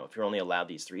have. You know, if you're only allowed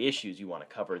these 3 issues, you want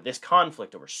to cover this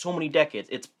conflict over so many decades.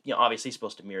 It's, obviously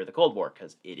supposed to mirror the Cold War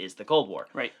because it is the Cold War.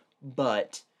 Right.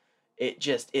 But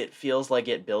it feels like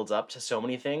it builds up to so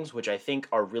many things, which I think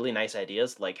are really nice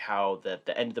ideas, like how the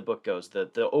end of the book goes,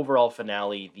 the overall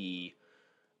finale, the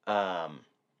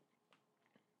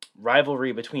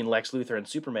rivalry between Lex Luthor and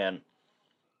Superman.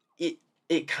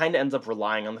 It kind of ends up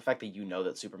relying on the fact that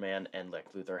that Superman and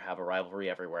Lex Luthor have a rivalry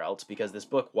everywhere else, because this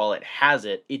book, while it has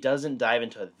it doesn't dive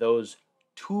into those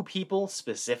 2 people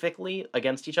specifically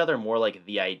against each other, more like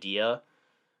the idea,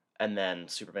 and then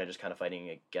Superman just kind of fighting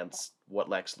against what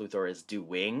Lex Luthor is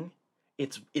doing.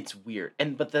 It's weird.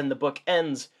 But then the book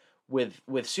ends with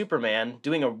Superman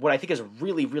doing what I think is a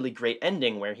really, really great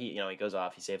ending where he goes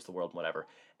off, he saves the world, whatever,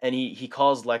 and he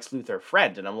calls Lex Luthor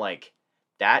friend, and I'm like,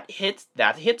 That hits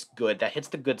good. That hits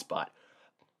the good spot.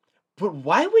 But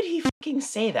why would he fucking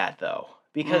say that though?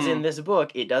 Because in this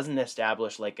book, it doesn't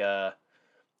establish like a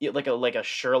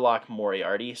Sherlock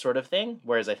Moriarty sort of thing.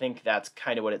 Whereas I think that's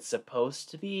kind of what it's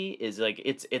supposed to be. Is like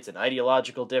it's an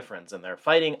ideological difference, and they're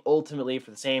fighting ultimately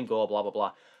for the same goal. Blah blah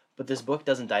blah. But this book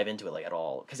doesn't dive into it at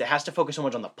all because it has to focus so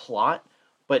much on the plot.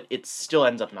 But it still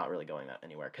ends up not really going that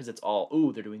anywhere because it's all,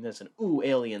 ooh, they're doing this, and ooh,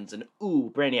 aliens, and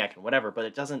ooh, Brainiac, and whatever. But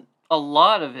it doesn't. A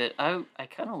lot of it, I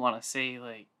kind of want to say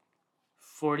like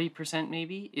 40%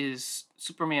 maybe, is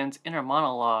Superman's inner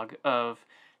monologue of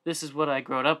this is what I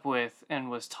grew up with and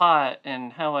was taught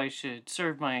and how I should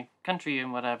serve my country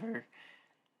and whatever.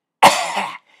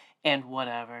 and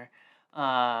whatever.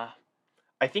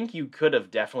 I think you could have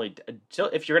definitely,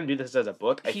 if you're going to do this as a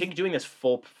book, I think doing this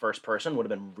full first person would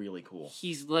have been really cool.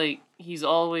 He's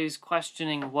always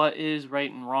questioning what is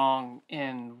right and wrong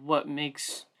and what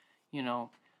makes,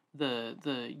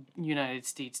 the United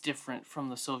States different from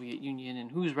the Soviet Union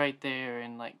and who's right there,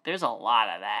 and like there's a lot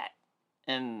of that.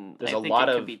 And I think it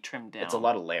could be trimmed down. It's a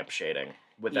lot of lampshading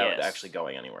without actually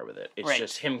going anywhere with it. It's Right.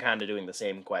 just him kind of doing the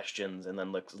same questions, and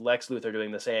then Lex Luthor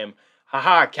doing the same,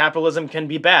 haha, capitalism can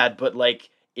be bad, but like,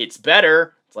 it's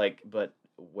better. It's like, but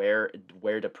where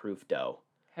to proof dough?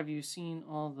 Have you seen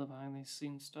all the behind the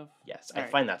scenes stuff? Yes, All I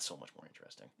right. find that so much more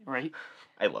interesting. Right?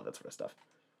 I love that sort of stuff.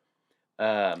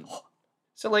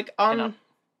 So like I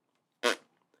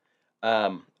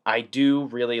do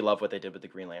really love what they did with the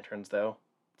Green Lanterns, though.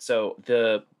 So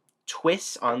the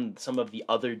twists on some of the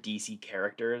other DC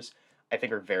characters, I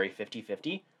think, are very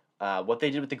 50-50. What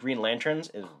they did with the Green Lanterns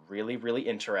is really, really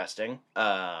interesting.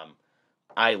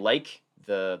 I like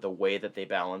the way that they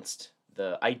balanced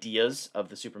the ideas of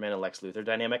the Superman and Lex Luthor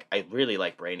dynamic. I really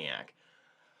like Brainiac.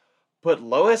 But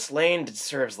Lois Lane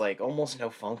serves like almost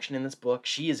no function in this book.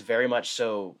 She is very much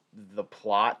so the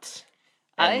plot.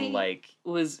 And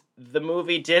the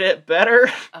movie did it better.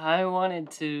 I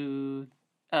wanted to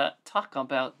talk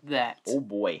about that. Oh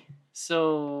boy.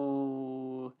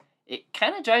 So it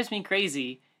kind of drives me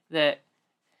crazy that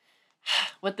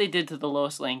what they did to the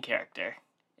Lois Lane character.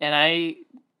 And I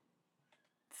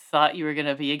thought you were going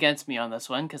to be against me on this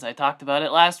one because I talked about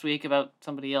it last week about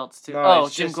somebody else too. No,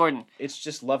 Jim Gordon. It's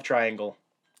just love triangle.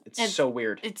 It's so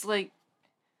weird. It's like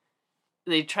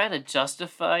they try to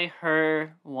justify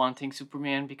her wanting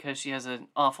Superman because she has an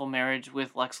awful marriage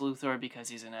with Lex Luthor because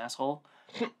he's an asshole.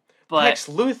 But Lex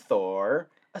Luthor,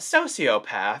 a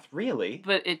sociopath, really?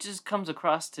 But it just comes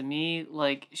across to me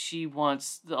like she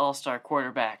wants the all-star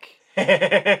quarterback.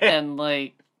 And And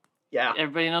like, yeah,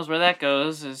 everybody knows where that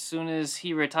goes. As soon as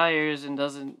he retires and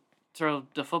doesn't throw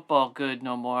the football good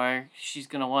no more, she's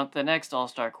going to want the next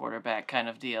all-star quarterback kind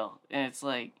of deal. And it's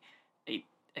like, I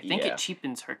think Yeah. it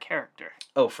cheapens her character.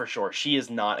 oh for sure. She is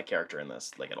not a character in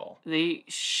this like at all.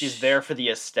 She's there for the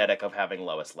aesthetic of having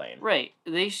Lois Lane. Right.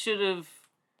 They should have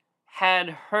had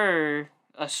her,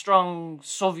 a strong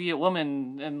Soviet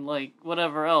woman, and like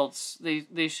whatever else.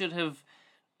 They should have,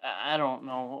 I don't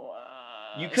know,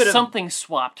 You could have something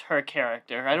swapped her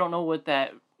character. I don't know what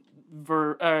that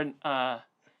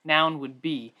noun would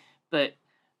be, but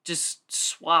just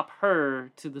swap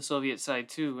her to the Soviet side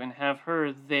too and have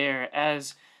her there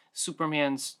as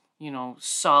Superman's,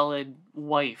 solid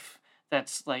wife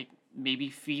that's like maybe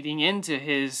feeding into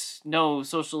his no,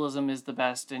 socialism is the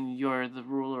best and you're the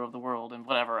ruler of the world and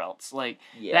whatever else. Like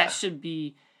Yeah. that should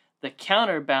be the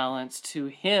counterbalance to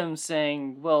him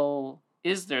saying, well,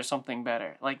 is there something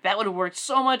better? Like that would have worked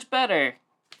so much better.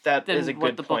 That than is a what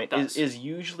good the book point. does. Is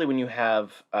usually when you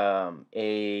have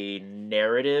a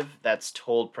narrative that's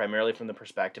told primarily from the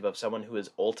perspective of someone who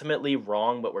is ultimately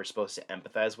wrong, but we're supposed to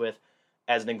empathize with.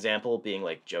 As an example, being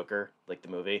like Joker, like the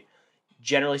movie.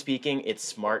 Generally speaking, it's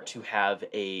smart to have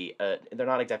they're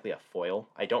not exactly a foil.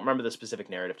 I don't remember the specific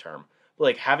narrative term, but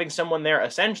like having someone there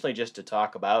essentially just to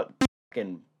talk about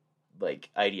fucking like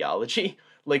ideology,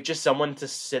 like just someone to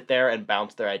sit there and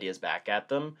bounce their ideas back at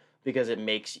them. Because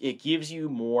it gives you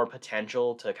more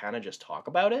potential to kind of just talk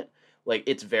about it. Like,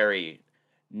 it's very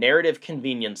narrative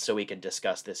convenience so we can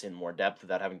discuss this in more depth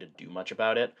without having to do much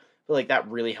about it. But, like, that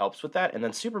really helps with that. And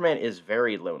then Superman is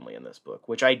very lonely in this book,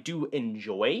 which I do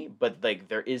enjoy, but, like,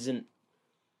 there isn't...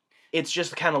 It's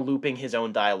just kind of looping his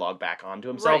own dialogue back onto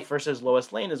himself versus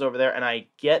Lois Lane is over there. And I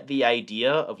get the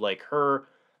idea of, like, her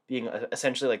being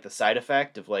essentially, like, the side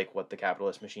effect of, like, what the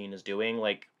capitalist machine is doing,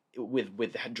 like...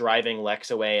 With driving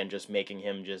Lex away and just making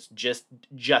him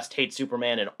just hate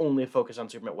Superman and only focus on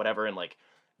Superman, whatever, and like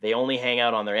they only hang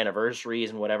out on their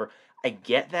anniversaries and whatever. I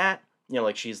get that,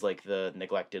 like she's like the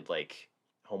neglected like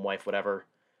home wife, whatever.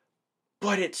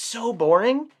 But it's so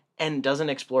boring and doesn't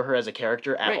explore her as a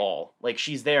character at all. Like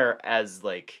she's there as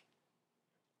like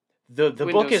the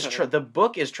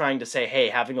book is trying to say, hey,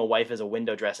 having a wife as a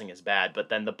window dressing is bad, but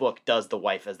then the book does the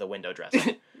wife as the window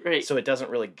dressing. Right. So it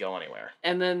doesn't really go anywhere.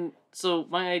 And then, so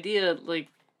my idea, like,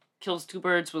 kills two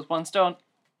birds with one stone.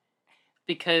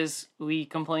 Because we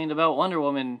complained about Wonder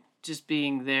Woman just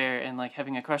being there and, like,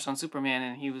 having a crush on Superman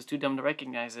and he was too dumb to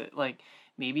recognize it. Like,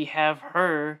 maybe have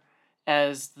her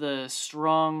as the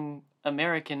strong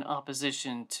American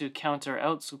opposition to counter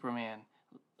out Superman.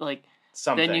 Like,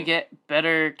 something. Then you get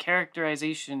better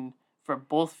characterization for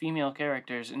both female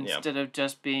characters instead of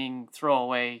just being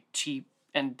throwaway, cheap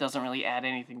and doesn't really add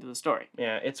anything to the story.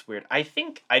 Yeah, it's weird. I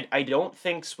don't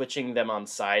think switching them on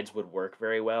sides would work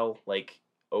very well, like,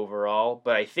 overall,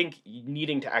 but I think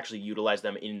needing to actually utilize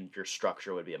them in your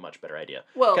structure would be a much better idea.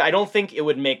 Well, I don't think it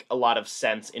would make a lot of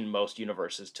sense in most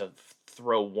universes to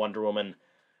throw Wonder Woman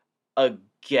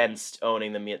against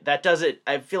owning the... That doesn't...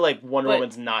 I feel like Wonder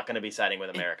Woman's not going to be siding with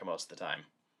America most of the time.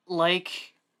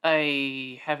 Like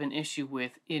I have an issue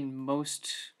with in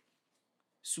most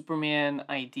Superman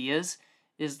ideas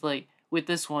is like with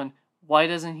this one, why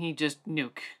doesn't he just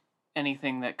nuke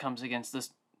anything that comes against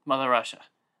this Mother Russia?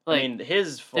 Like, I mean,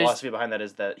 his philosophy behind that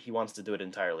is that he wants to do it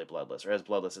entirely bloodless, or as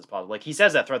bloodless as possible. Like, he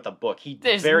says that throughout the book. He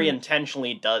very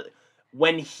intentionally does...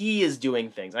 When he is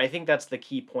doing things, and I think that's the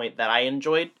key point that I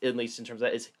enjoyed, at least in terms of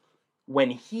that, is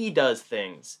when he does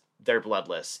things, they're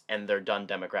bloodless, and they're done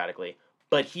democratically,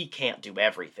 but he can't do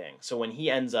everything. So when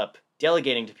he ends up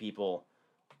delegating to people,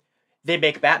 they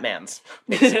make Batmans,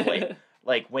 basically.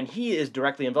 Like, when he is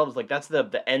directly involved, it's like, that's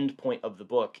the end point of the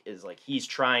book, is like, he's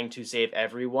trying to save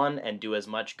everyone and do as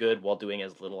much good while doing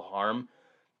as little harm,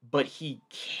 but he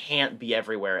can't be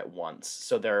everywhere at once,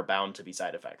 so there are bound to be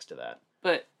side effects to that.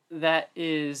 But that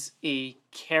is a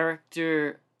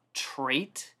character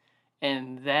trait,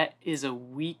 and that is a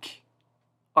weak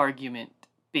argument,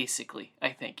 basically, I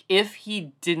think. If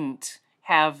he didn't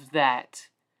have that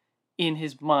in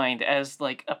his mind as,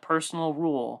 like, a personal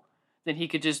rule, then he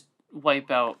could just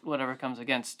wipe out whatever comes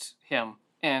against him,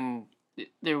 and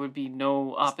there would be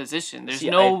no opposition. There's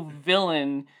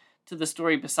villain to the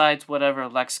story besides whatever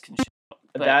Lex can show.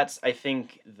 But that's, I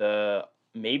think,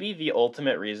 maybe the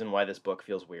ultimate reason why this book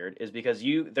feels weird is because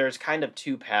there's kind of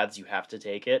two paths you have to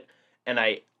take it, and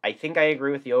I think I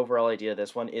agree with the overall idea of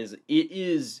this one,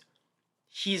 he's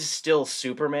still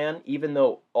Superman, even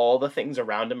though all the things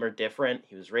around him are different.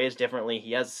 He was raised differently,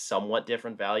 he has somewhat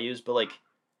different values, but, like,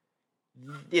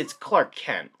 it's Clark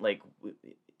Kent. Like,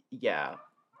 yeah,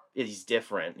 he's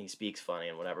different, he speaks funny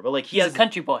and whatever, but, like, he's a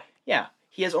country boy. Yeah,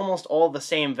 he has almost all the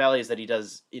same values that he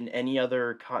does in any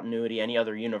other continuity, any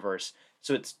other universe.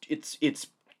 So it's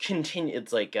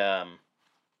like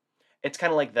it's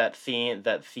kind of like that theme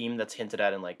that's hinted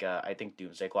at in, like, I think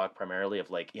Doomsday Clock primarily, of,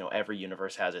 like, you know, every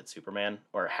universe has its Superman,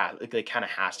 or it kind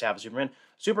of has to have a Superman.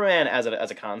 Superman as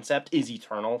a concept is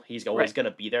eternal. He's always going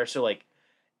to be there. So, like,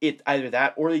 it either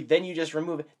that, or then you just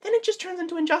remove it. Then it just turns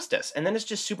into Injustice, and then it's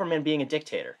just Superman being a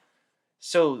dictator.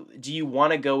 So do you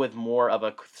want to go with more of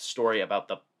a story about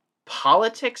the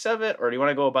politics of it, or do you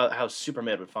want to go about how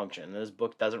Superman would function? And this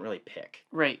book doesn't really pick.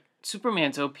 Right.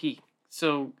 Superman's OP.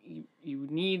 So you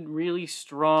need really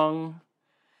strong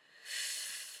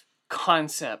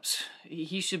concepts.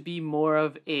 He should be more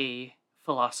of a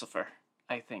philosopher,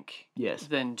 I think. Yes.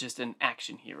 Than just an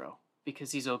action hero,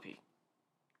 because he's OP.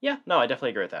 Yeah, no, I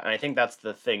definitely agree with that. And I think that's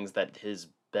the things that his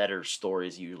better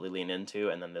stories usually lean into,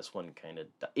 and then this one kind of...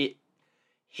 It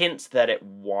hints that it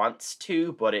wants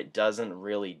to, but it doesn't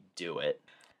really do it.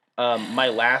 My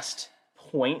last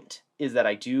point is that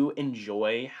I do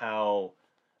enjoy how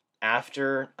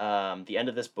after the end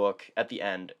of this book, at the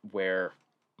end, where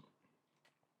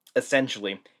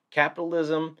essentially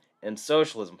capitalism and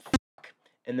socialism fuck,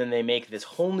 and then they make this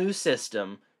whole new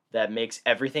system that makes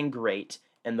everything great,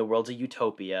 and the world's a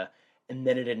utopia, and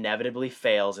then it inevitably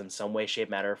fails in some way, shape,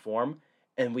 matter, or form.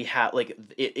 And we have, like,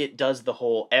 it does the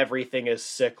whole everything is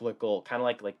cyclical, kind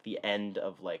of like the end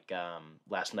of, like,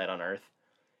 Last Night on Earth,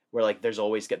 where, like, there's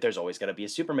always going to be a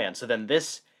Superman. So then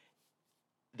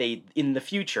in the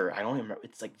future, I don't even remember,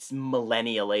 it's like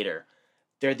millennia later,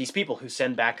 there are these people who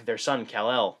send back their son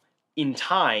Kal-El in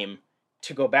time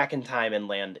to go back in time and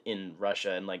land in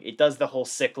Russia, and, like, it does the whole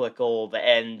cyclical, the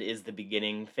end is the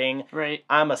beginning thing. Right.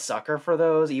 I'm a sucker for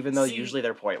those, even though usually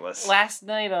they're pointless. Last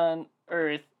Night on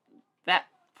Earth, that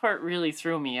part really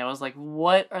threw me. I was like,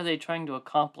 what are they trying to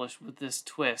accomplish with this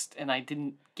twist? And I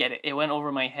didn't get it. It went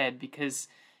over my head because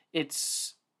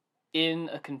it's in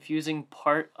a confusing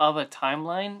part of a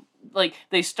timeline. Like,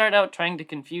 they start out trying to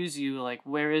confuse you, like,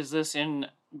 where is this in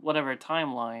whatever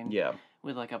timeline? Yeah.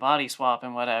 With, like, a body swap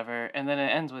and whatever, and then it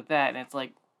ends with that, and it's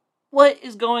like, what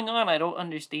is going on? I don't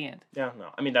understand. Yeah, no.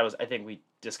 I mean, I think we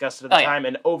discussed it at the time,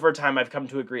 and over time I've come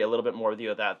to agree a little bit more with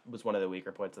you. That was one of the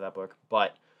weaker points of that book.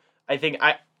 But I think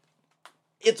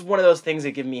it's one of those things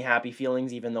that give me happy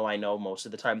feelings, even though I know most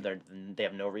of the time they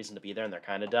have no reason to be there and they're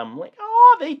kind of dumb. I'm like,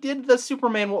 oh, they did the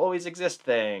Superman will always exist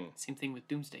thing. Same thing with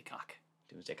Doomsday Cock.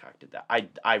 Doomsday Cock did that.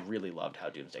 I really loved how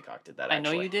Doomsday Cock did that, actually. I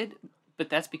know you did, but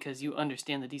that's because you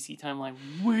understand the DC timeline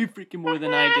way freaking more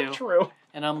than I do. True.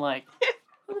 And I'm like,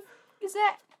 who the f*** is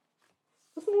that?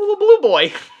 It's a little blue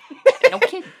boy. No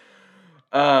kidding.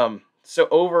 So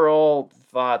overall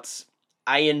thoughts,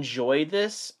 I enjoy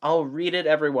this. I'll read it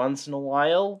every once in a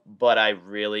while, but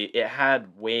it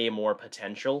had way more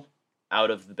potential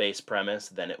out of the base premise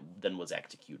than was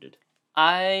executed.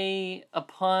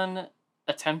 Upon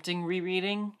attempting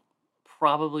rereading,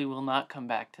 probably will not come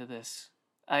back to this.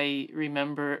 I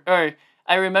remembered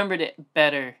it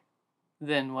better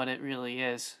than what it really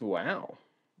is. Wow.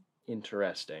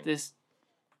 Interesting.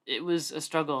 It was a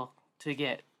struggle to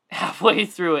get halfway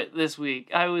through it this week.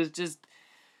 I was just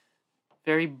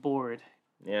very bored.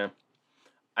 Yeah.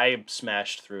 I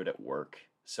smashed through it at work,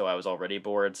 so I was already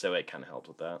bored, so it kind of helped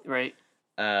with that. Right.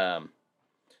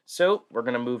 So we're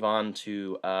going to move on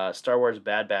to Star Wars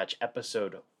Bad Batch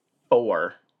Episode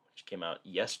 4, which came out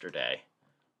yesterday.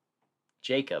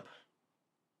 Jacob,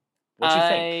 what'd you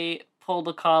think? I pulled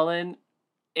a Colin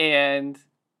and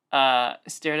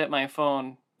stared at my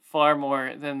phone far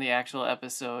more than the actual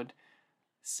episode.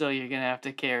 So you're going to have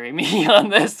to carry me on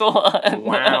this one.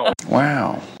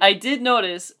 Wow. I did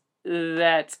notice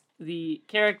that the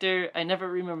character I never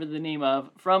remember the name of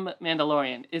from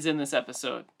Mandalorian is in this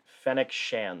episode. Fennec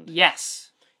Shand.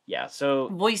 Yes. Yeah, so...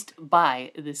 Voiced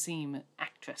by the same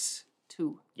actress,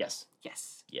 too. Yes.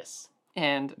 Yes.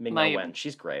 And Ming-Na Wen,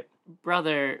 she's great.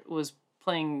 Brother was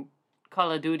playing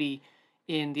Call of Duty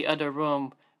in the other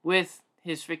room with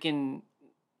his freaking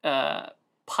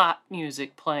pop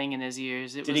music playing in his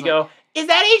ears. Did he go, "Is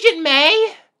that Agent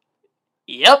May?"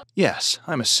 Yep. Yes,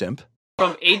 I'm a simp.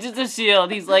 From Agents of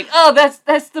S.H.I.E.L.D. He's like, "Oh,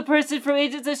 that's the person from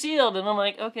Agents of S.H.I.E.L.D." And I'm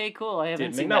like, "Okay, cool. I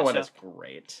haven't seen Ming-Na that Wen show." is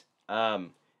great.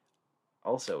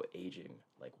 Also aging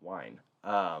like wine.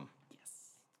 Yes.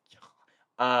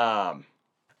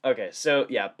 Okay, so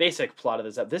yeah, basic plot of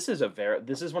this up. This is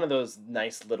one of those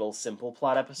nice little simple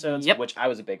plot episodes, Yep. which I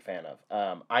was a big fan of.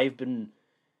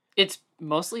 It's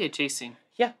mostly a chase scene.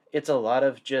 Yeah, it's a lot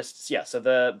of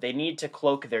so they need to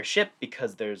cloak their ship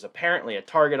because there's apparently a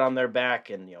target on their back,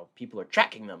 and people are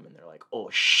tracking them, and they're like, "Oh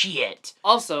shit!"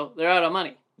 Also, they're out of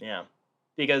money. Yeah,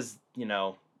 because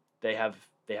they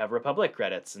have Republic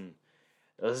credits, and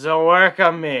those don't work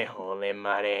on me. Only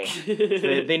money. So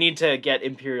they need to get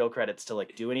Imperial credits to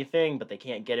do anything, but they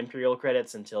can't get Imperial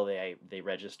credits until they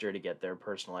register to get their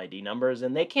personal ID numbers,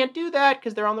 and they can't do that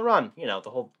because they're on the run. The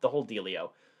whole dealio.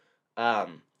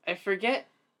 I forget.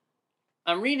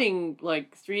 I'm reading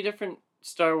 3 different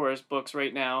Star Wars books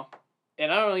right now,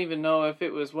 and I don't even know if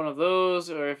it was one of those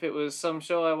or if it was some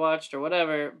show I watched or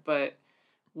whatever, but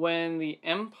when the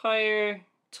Empire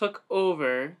took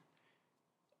over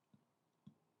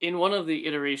in one of the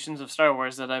iterations of Star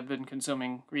Wars that I've been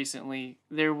consuming recently,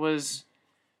 there was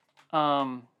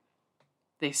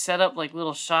they set up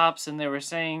little shops, and they were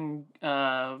saying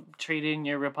trade in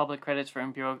your Republic credits for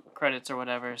Imperial credits or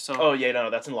whatever. So oh yeah, no,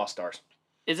 that's in Lost Stars.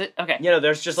 Is it? Okay.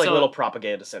 There's just little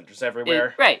propaganda centers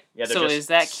everywhere. Right. Yeah, they're so just is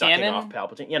that sucking canon? off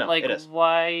Palpatine. It is.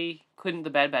 Why couldn't the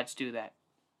Bad Batch do that?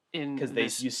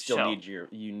 Because you still show? need your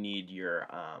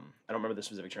I don't remember the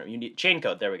specific term. You need chain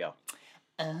code. There we go.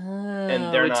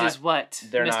 Oh, which is what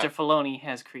Mr. Filoni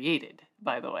has created,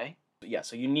 by the way. Yeah,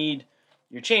 so you need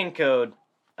your chain code.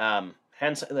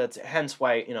 Hence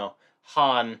why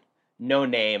Han, no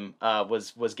name,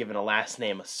 was given a last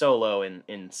name, a Solo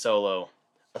in Solo,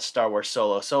 a Star Wars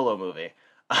solo movie,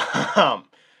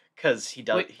 because he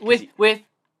does with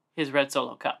his red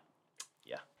Solo cup.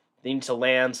 Yeah, they need to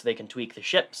land so they can tweak the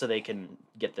ship so they can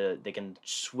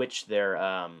switch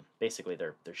their basically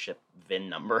their ship VIN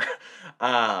number.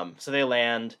 So they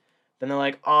land. Then they're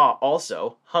like,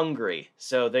 also hungry.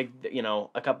 So they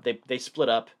they split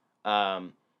up.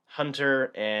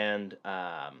 Hunter and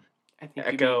I think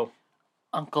Echo.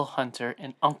 Uncle Hunter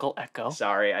and Uncle Echo.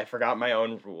 Sorry, I forgot my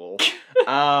own rule.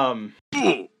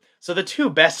 So the 2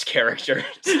 best characters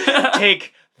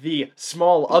take the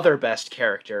small other best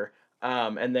character,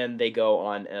 and then they go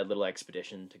on a little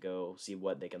expedition to go see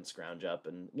what they can scrounge up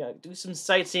and do some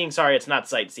sightseeing. Sorry, it's not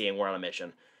sightseeing. We're on a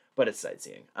mission, but it's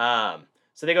sightseeing.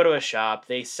 So they go to a shop.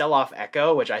 They sell off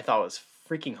Echo, which I thought was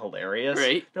freaking hilarious.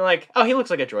 Right. They're like, "Oh, he looks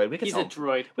like a droid. He's a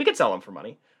droid. We could sell him for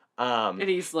money." And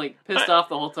he's pissed off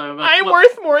the whole time. I'm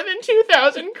worth more than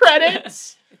 2,000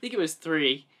 credits. I think it was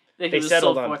 3. They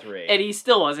settled on 3, and he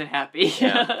still wasn't happy.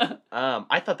 Yeah.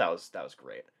 I thought that was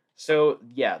great. So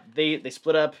yeah, they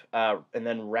split up, and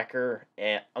then Wrecker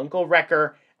and Uncle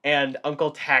Wrecker and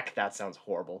Uncle Tech. That sounds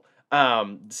horrible.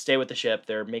 Stay with the ship.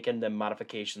 They're making the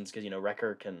modifications because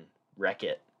Wrecker can wreck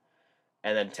it,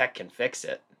 and then Tech can fix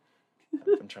it.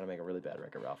 I'm trying to make a really bad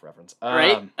Wreck-It Ralph reference.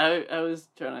 Right? I was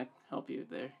trying to help you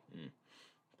there.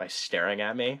 By staring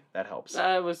at me, that helps.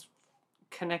 I was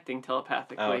connecting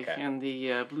telepathically, okay. And the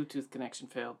Bluetooth connection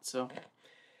failed, so...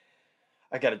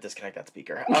 I gotta disconnect that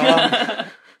speaker.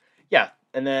 Yeah,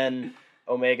 and then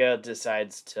Omega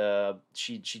decides to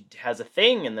she has a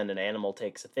thing, and then an animal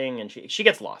takes a thing, and she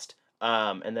gets lost.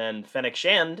 And then Fennec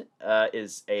Shand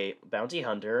is a bounty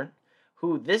hunter,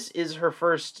 who this is her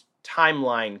first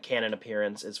timeline canon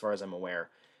appearance, as far as I'm aware.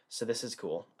 So this is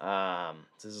cool.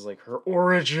 This is like her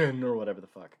origin or whatever the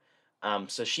fuck.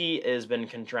 So she has been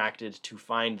contracted to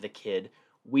find the kid.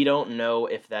 We don't know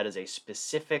if that is a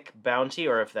specific bounty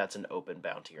or if that's an open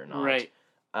bounty or not. Right.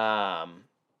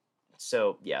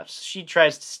 So, yeah, she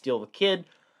tries to steal the kid.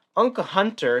 Uncle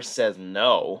Hunter says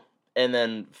no. And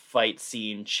then fight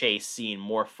scene, chase scene,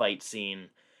 more fight scene.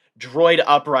 Droid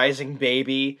uprising,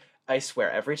 baby. I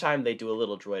swear, every time they do a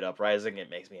little droid uprising, it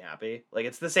makes me happy. Like,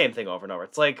 it's the same thing over and over.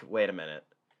 It's like, wait a minute.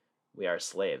 We are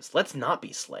slaves. Let's not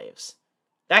be slaves.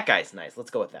 That guy's nice.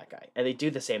 Let's go with that guy. And they do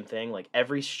the same thing. Like,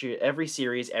 every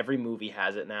series, every movie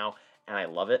has it now. And I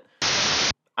love it.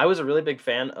 I was a really big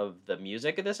fan of the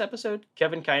music of this episode.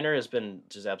 Kevin Kiner has been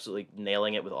just absolutely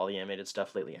nailing it with all the animated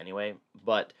stuff lately anyway.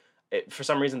 But for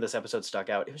some reason, this episode stuck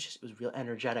out. It was real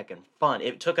energetic and fun.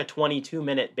 It took a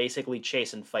 22-minute basically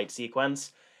chase and fight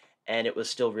sequence. And it was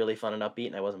still really fun and upbeat,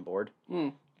 and I wasn't bored.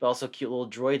 But also cute little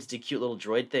droids did cute little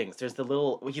droid things. There's the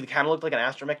little... He kind of looked like an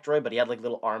astromech droid, but he had like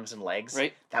little arms and legs.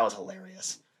 Right. That was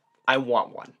hilarious. I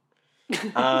want one.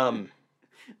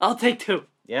 I'll take 2.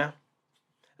 Yeah.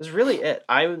 That's really it.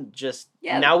 I'm just...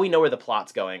 Yeah. Now we know where the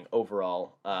plot's going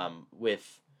overall,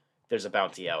 with... There's a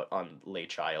bounty out on Lay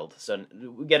Child. So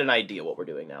we get an idea what we're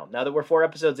doing now. Now that we're 4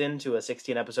 episodes into a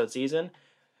 16-episode season,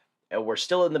 and we're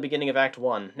still in the beginning of Act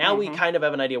 1, now we kind of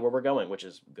have an idea where we're going, which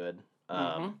is good.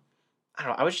 I don't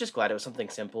know, I was just glad it was something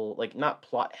simple. Like, not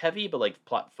plot-heavy, but, like,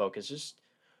 plot-focused. Just...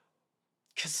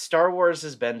 Because Star Wars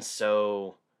has been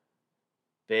so...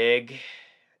 big...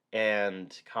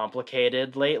 and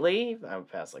complicated lately.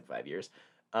 Past like 5 years.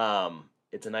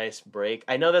 It's a nice break.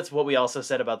 I know that's what we also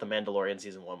said about The Mandalorian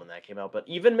Season 1 when that came out, but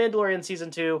even Mandalorian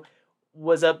Season 2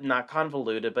 was not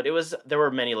convoluted, but there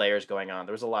were many layers going on.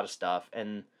 There was a lot of stuff,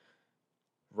 and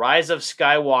Rise of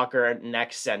Skywalker,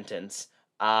 next sentence.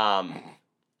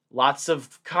 Lots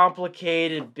of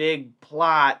complicated, big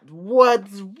plot. What?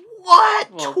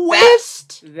 Well,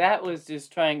 twist? That was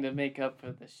just trying to make up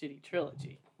for the shitty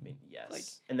trilogy. I mean,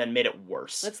 yes. And then made it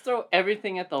worse. Let's throw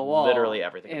everything at the wall. Literally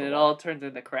everything. And it all turns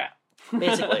into crap.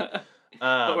 Basically.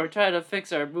 But we're trying to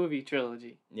fix our movie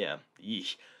trilogy. Yeah.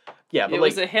 Yeesh. Yeah, but it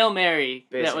was a Hail Mary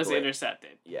that was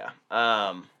intercepted. Yeah.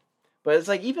 But it's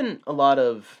like even a lot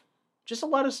of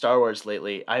Star Wars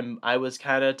lately. I was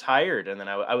kind of tired, and then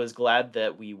I was glad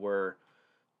that we were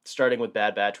starting with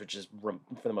Bad Batch, which is for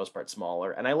the most part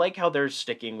smaller, and I like how they're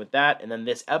sticking with that. And then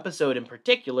this episode in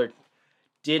particular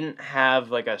didn't have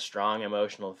like a strong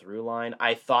emotional through line.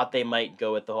 I thought they might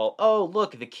go with the whole, oh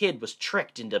look, the kid was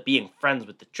tricked into being friends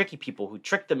with the tricky people who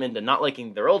tricked them into not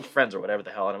liking their old friends or whatever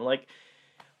the hell. And I'm like,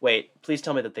 wait, please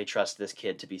tell me that they trust this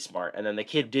kid to be smart. And then the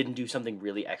kid didn't do something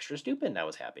really extra stupid, and I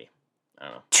was happy. I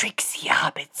don't know. Tricksy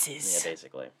hobbitses. Yeah,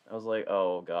 basically. I was like,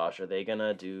 oh gosh, are they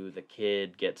gonna do the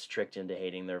kid gets tricked into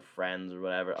hating their friends or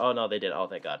whatever? Oh no, they didn't. Oh,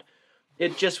 thank God.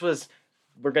 It just was,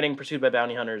 we're getting pursued by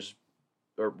bounty hunters,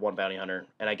 or one bounty hunter,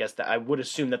 and I guess that I would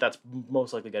assume that that's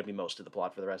most likely going to be most of the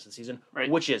plot for the rest of the season, right.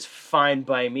 Which is fine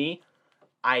by me.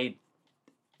 I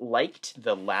liked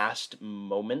the last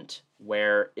moment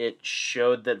where it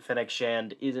showed that Fennec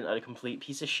Shand isn't a complete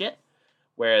piece of shit.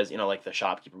 Whereas, like the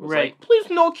shopkeeper was right. like, please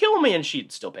no kill me, and she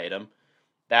still paid him.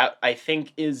 That, I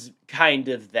think, is kind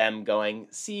of them going,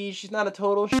 see, she's not a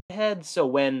total shithead, so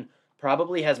when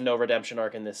probably has no redemption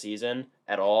arc in this season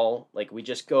at all, like, we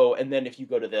just go, and then if you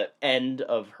go to the end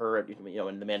of her,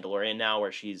 in The Mandalorian now,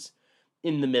 where she's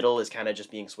in the middle, is kind of just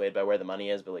being swayed by where the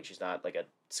money is, but, like, she's not, like, a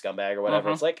scumbag or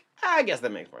whatever, It's like, I guess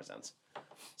that makes more sense.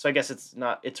 So I guess it's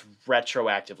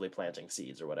retroactively planting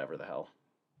seeds or whatever the hell.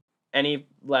 Any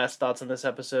last thoughts on this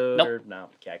episode? Nope. Or no?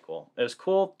 Okay, cool. It was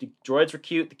cool. The droids were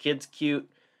cute. The kid's cute.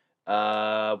 We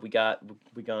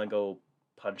gonna go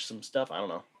punch some stuff. I don't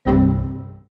know.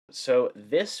 So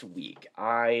this week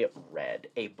I read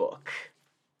a book.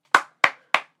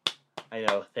 I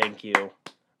know. Thank you.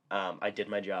 I did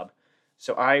my job.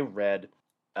 So I read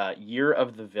Year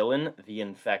of the Villain, The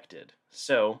Infected.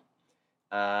 So,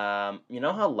 you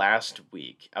know how last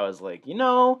week I was like,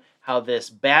 how this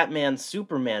Batman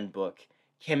Superman book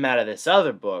came out of this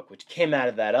other book, which came out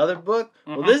of that other book?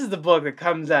 Well, this is the book that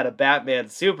comes out of Batman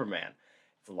Superman.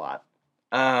 It's a lot.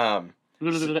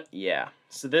 Yeah.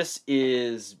 So this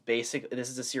is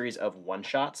a series of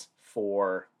one-shots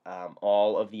for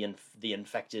all of the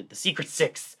infected, the Secret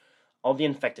Six, all the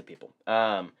infected people.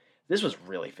 This was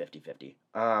really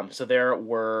 50-50. So there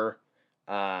were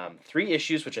 3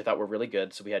 issues, which I thought were really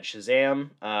good. So we had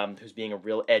Shazam, who's being a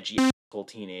real edgy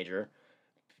teenager.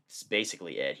 It's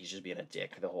basically it. He's just being a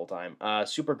dick the whole time.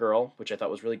 Supergirl, which I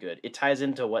thought was really good. It ties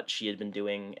into what she had been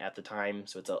doing at the time,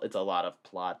 so it's a lot of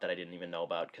plot that I didn't even know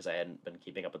about because I hadn't been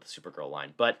keeping up with the Supergirl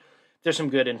line. But there's some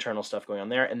good internal stuff going on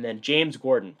there. And then James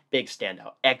Gordon, big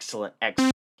standout. Excellent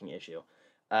issue.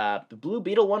 The Blue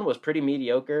Beetle one was pretty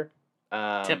mediocre.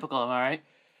 Typical, am I right?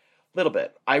 Little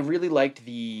bit. I really liked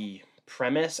the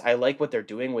premise. I like what they're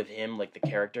doing with him, like the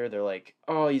character. They're like,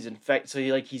 oh, he's infected, so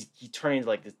he's turning into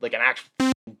like this, like an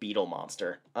actual beetle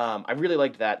monster. I really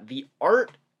liked that. The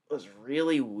art was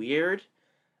really weird.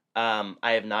 I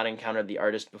have not encountered the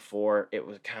artist before. It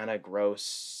was kind of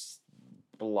gross,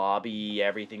 blobby,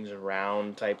 everything's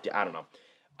around type. I don't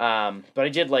know. But I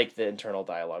did like the internal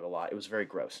dialogue a lot. It was very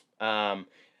gross.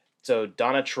 So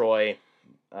Donna Troy,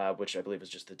 which I believe is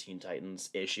just the Teen Titans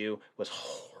issue, was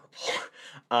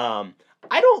horrible.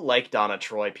 I don't like Donna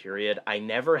Troy, period. I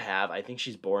never have. I think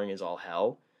she's boring as all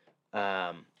hell.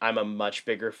 I'm a much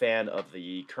bigger fan of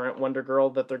the current Wonder Girl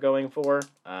that they're going for.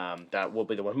 That will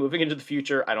be the one moving into the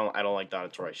future. I don't like Donna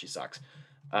Troy. She sucks.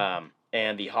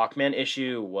 And the Hawkman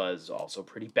issue was also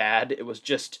pretty bad. It was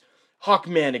just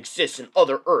Hawkman exists in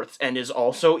other Earths and is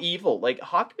also evil. Like,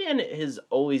 Hawkman has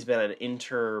always been an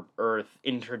inter-Earth,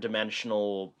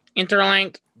 interdimensional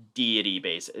interlinked deity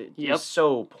base. Yep. It's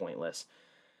so pointless.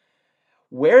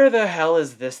 Where the hell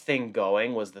is this thing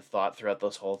going was the thought throughout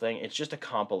this whole thing. It's just a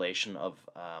compilation of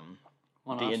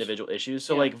the individual issues.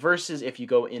 So, like, versus if you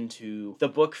go into the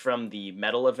book from the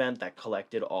Metal event that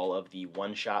collected all of the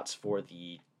one-shots for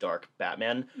the Dark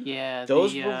Batman. Yeah,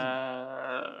 those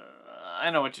were... I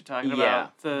know what you're talking Yeah.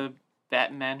 about. The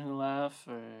Batman Who Laugh,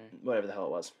 or... Whatever the hell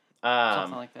it was.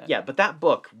 something like that. Yeah, but that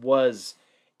book was...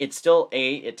 It's still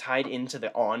it tied into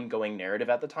the ongoing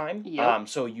narrative at the time. Yep.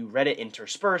 So you read it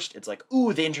interspersed. It's like,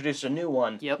 ooh, they introduced a new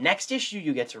one. Yep. Next issue,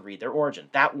 you get to read their origin.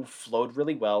 That flowed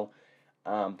really well.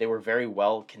 They were very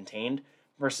well contained.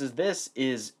 Versus this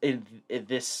is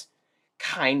this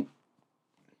kind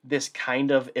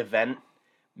of event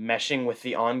meshing with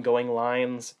the ongoing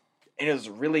lines. And it was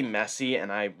really messy,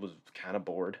 and I was kind of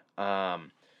bored.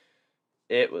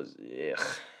 It was... Ugh.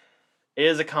 It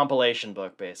is a compilation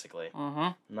book, basically.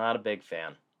 Mm-hmm. Not a big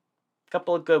fan. A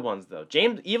couple of good ones, though.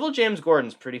 Evil James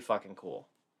Gordon's pretty fucking cool.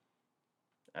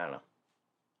 I don't know.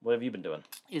 What have you been doing?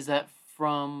 Is that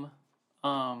from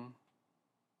the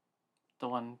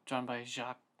one drawn by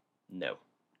Jacques? No.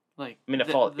 Like, I mean,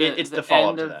 it's the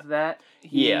follow-up to that.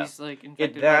 Yeah. He's like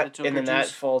infected by the Joker and then that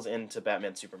juice. falls into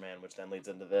Batman Superman, which then leads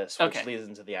into this, which leads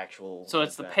into the actual... So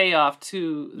it's the event. payoff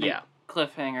to the Yeah.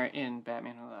 cliffhanger in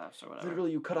Batman Who Laughs or whatever.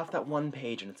 Literally, you cut off that one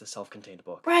page and it's a self-contained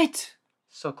book. Right!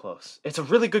 So close. It's a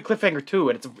really good cliffhanger, too,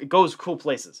 and it goes cool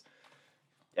places.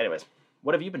 Anyways,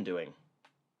 what have you been doing,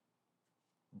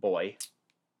 boy?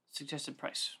 Suggested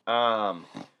price.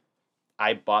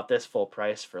 I bought this full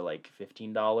price for like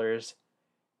 $15.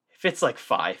 If it's like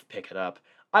 $5, pick it up.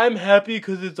 I'm happy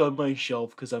because it's on my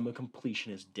shelf because I'm a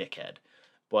completionist dickhead.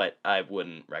 But I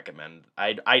wouldn't recommend...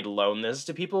 I'd loan this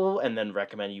to people and then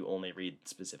recommend you only read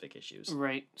specific issues.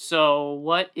 Right. So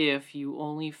what if you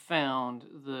only found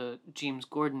the James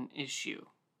Gordon issue?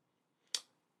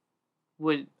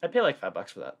 I'd pay like $5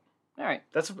 for that. All right.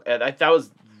 That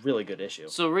was really good issue.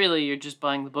 So really, you're just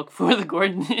buying the book for the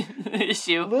Gordon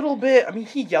issue. A little bit. I mean,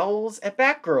 he yells at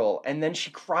Batgirl and then she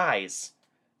cries.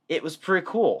 It was pretty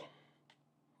cool.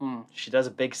 She does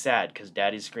a big sad because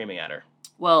Daddy's screaming at her.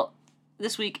 Well,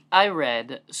 this week I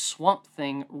read Swamp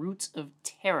Thing: Roots of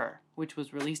Terror, which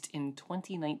was released in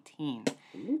 2019.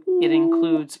 Ooh. It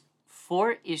includes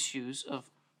 4 issues of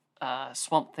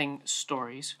Swamp Thing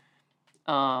stories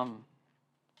that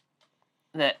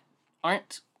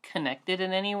aren't connected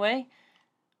in any way.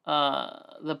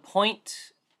 The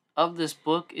point of this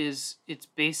book is it's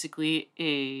basically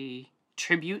a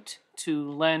tribute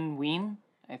to Len Wein.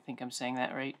 I think I'm saying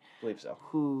that right. I believe so.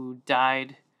 Who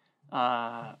died,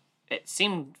 it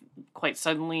seemed quite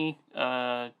suddenly,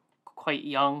 quite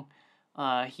young.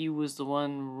 He was the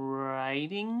one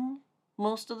writing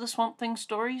most of the Swamp Thing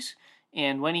stories.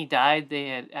 And when he died, they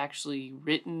had actually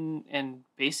written and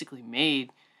basically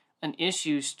made an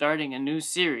issue starting a new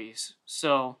series.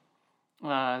 So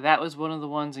that was one of the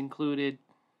ones included.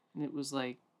 It was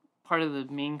like part of the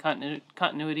main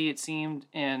continuity, it seemed,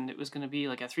 and it was going to be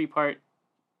like a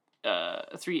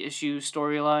 3-issue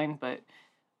storyline, but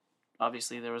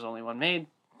obviously there was only one made.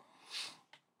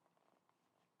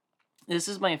 This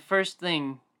is my first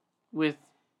thing with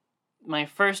my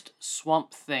first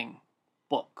Swamp Thing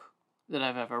book that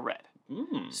I've ever read.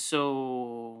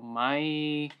 So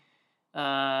my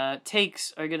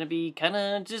takes are going to be kind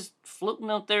of just floating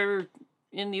out there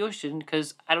in the ocean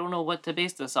because I don't know what to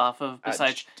base this off of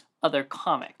besides other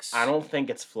comics. I don't think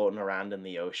it's floating around in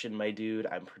the ocean, my dude.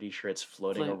 I'm pretty sure it's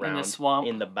floating In the around swamp.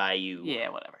 in the bayou. Yeah,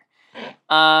 whatever.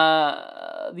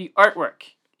 The artwork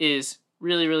is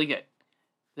really, really good.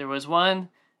 There was one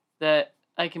that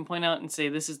I can point out and say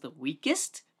this is the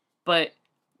weakest, but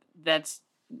that's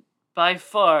that's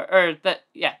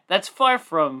far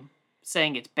from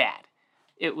saying it's bad.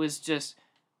 It was just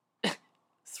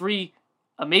 3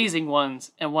 amazing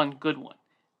ones and 1 good one.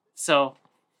 So,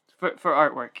 for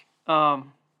artwork,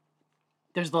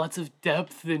 there's lots of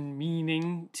depth and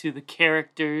meaning to the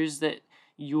characters that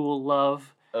you'll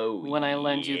love when I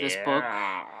lend you this book.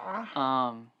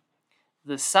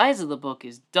 The size of the book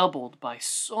is doubled by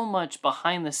so much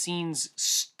behind-the-scenes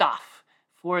stuff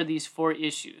for these 4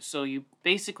 issues. So you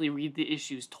basically read the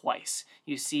issues twice.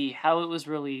 You see how it was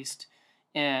released,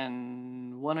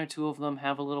 and 1 or 2 of them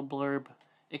have a little blurb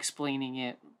explaining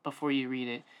it before you read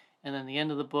it. And then the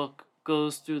end of the book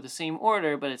goes through the same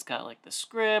order, but it's got like the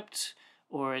script,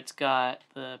 or it's got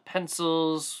the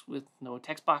pencils with no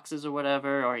text boxes or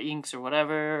whatever, or inks or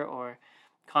whatever, or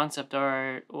concept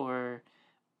art, or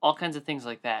all kinds of things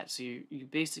like that. So you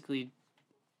basically,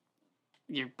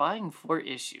 you're buying 4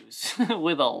 issues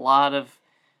with a lot of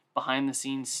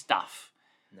behind-the-scenes stuff.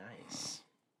 Nice.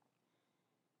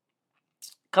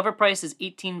 Cover price is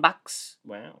 $18.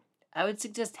 Wow. I would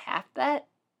suggest half that,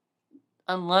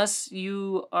 unless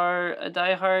you are a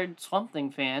diehard Swamp Thing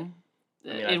fan.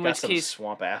 I mean, I've got some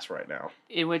swamp ass right now.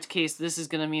 In which case, this is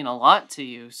going to mean a lot to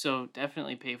you. So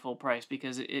definitely pay full price,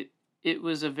 because it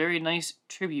was a very nice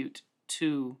tribute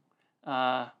to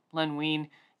Len Wein,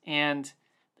 and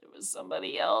there was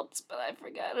somebody else, but I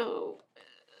forgot who.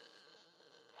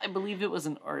 I believe it was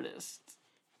an artist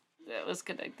that was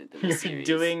connected to the series.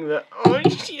 Doing the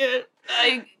shit.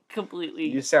 I completely.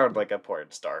 You sound like a porn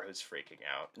star who's freaking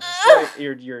out. Just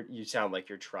like you sound like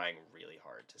you're trying really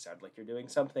hard to sound like you're doing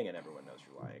something, and everyone knows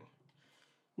you're lying.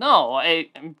 No,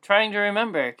 I'm trying to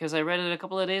remember, because I read it a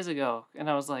couple of days ago, and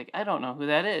I was like, I don't know who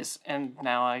that is, and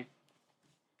now I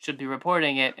should be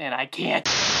reporting it, and I can't.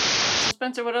 So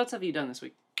Spencer, what else have you done this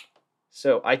week?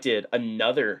 So I did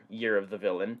another Year of the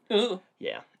Villain. Ooh.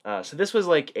 Yeah. So this was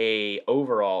like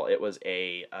overall, it was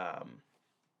a kind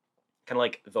of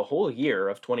like the whole year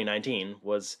of 2019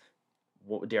 was,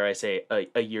 what dare I say,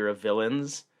 a year of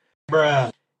villains.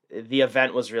 Bruh. The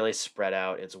event was really spread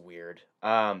out. It's weird.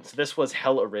 So this was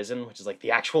Hell Arisen, which is like the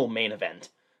actual main event,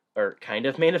 or kind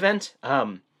of main event.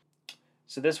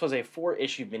 So this was a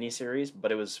 4-issue miniseries,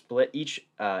 but it was split. Each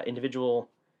individual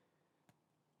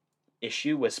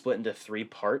issue was split into 3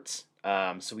 parts.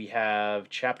 So we have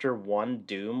Chapter 1,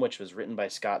 Doom, which was written by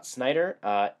Scott Snyder,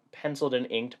 penciled and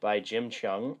inked by Jim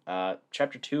Cheung.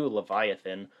 Chapter 2,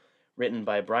 Leviathan, written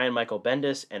by Brian Michael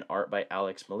Bendis and art by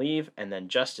Alex Maleev. And then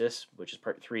Justice, which is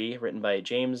part 3, written by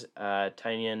James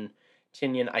Tynion.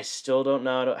 I still don't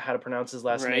know how to pronounce his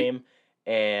last name.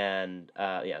 And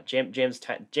James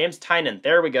Tynion.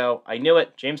 There we go. I knew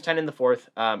it. James Tynion IV.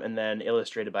 And then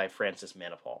illustrated by Francis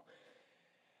Manapul.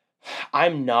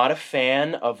 I'm not a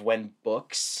fan of when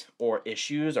books or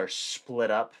issues are split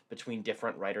up between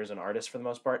different writers and artists for the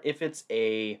most part. If it's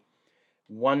a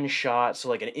one-shot, so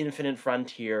like an Infinite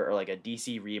Frontier or like a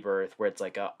DC Rebirth, where it's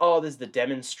like, this is the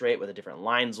demonstrate what the different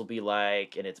lines will be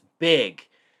like, and it's big.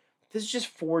 This is just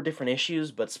 4 different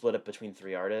issues, but split up between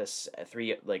 3 artists,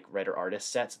 3 like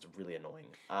writer-artist sets. It's really annoying.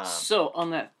 So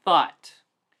on that thought,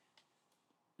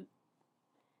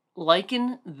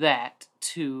 liken that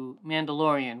to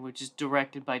Mandalorian, which is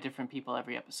directed by different people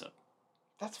every episode.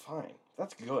 That's fine.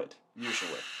 That's good,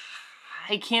 usually.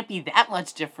 It can't be that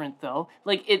much different, though.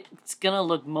 Like, it's gonna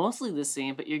look mostly the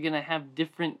same, but you're gonna have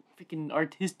different freaking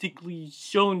artistically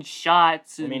shown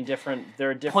shots. And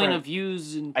there are different point of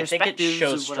views and perspectives. I think it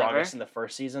shows strongest in the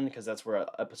first season, because that's where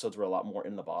episodes were a lot more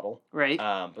in the bottle. Right.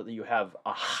 But you have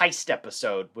a heist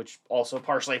episode, which also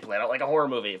partially played out like a horror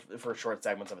movie for short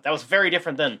segments of it. That was very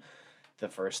different than the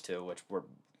first 2, which were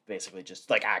basically just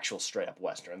like actual straight up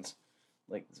westerns.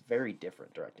 Like, it's very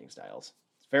different directing styles.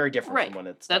 Very different from when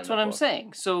it's That's what I'm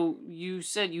saying. So you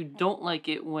said you don't like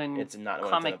it when it's not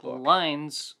comic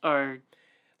lines are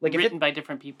like written by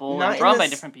different people and drawn by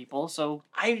different people. So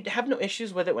I have no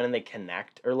issues with it when they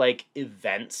connect, or like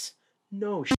events.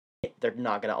 No shit, they're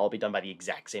not gonna all be done by the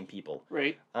exact same people.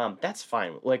 Right. That's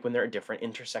fine. Like when there are different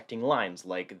intersecting lines,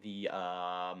 like the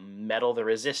Metal the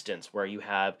Resistance, where you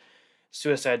have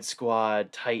Suicide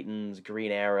Squad, Titans,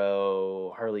 Green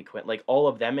Arrow, Harley Quinn, like all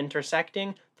of them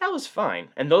intersecting, that was fine.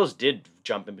 And those did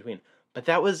jump in between. But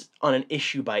that was on an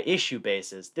issue by issue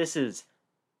basis. This is,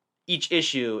 each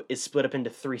issue is split up into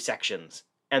 3 sections,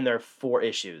 and there are 4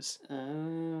 issues.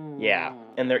 Oh. Yeah,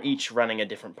 and they're each running a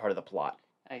different part of the plot.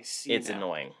 I see. It's now.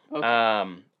 annoying.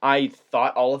 Okay. I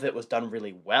thought all of it was done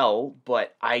really well,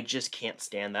 but I just can't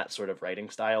stand that sort of writing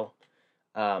style.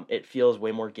 It feels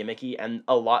way more gimmicky, and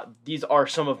these are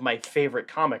some of my favorite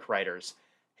comic writers.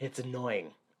 It's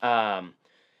annoying.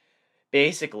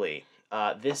 Basically,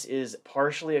 this is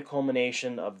partially a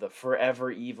culmination of the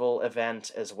Forever Evil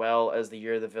event, as well as the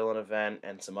Year of the Villain event,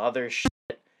 and some other shit,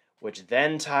 which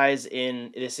then ties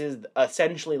in. This is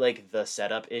essentially like the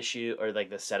setup issue, or like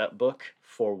the setup book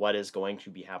for what is going to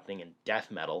be happening in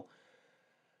Death Metal.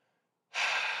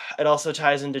 It also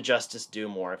ties into Justice Do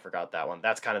More. I forgot that one.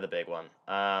 That's kind of the big one.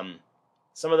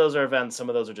 Some of those are events. Some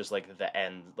of those are just like the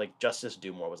end. Like Justice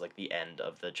Do More was like the end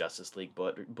of the Justice League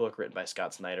book written by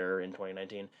Scott Snyder in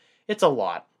 2019. It's a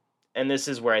lot. And this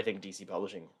is where I think DC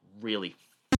Publishing really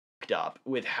fucked up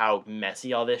with how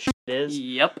messy all this shit is.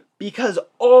 Yep. Because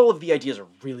all of the ideas are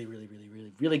really, really, really,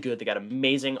 really, really good. They got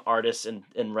amazing artists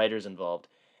and writers involved.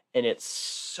 And it's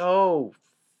so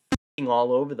fucking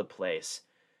all over the place.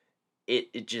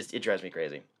 It drives me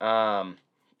crazy.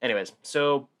 Anyways,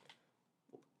 so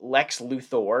Lex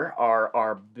Luthor,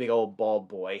 our big old bald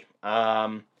boy,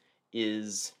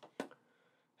 is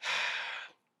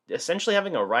essentially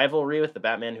having a rivalry with the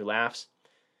Batman Who Laughs,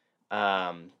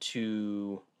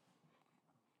 to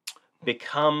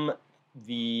become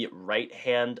the right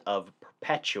hand of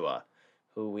Perpetua,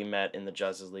 who we met in the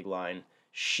Justice League line.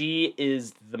 She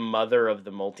is the mother of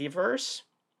the multiverse.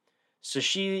 So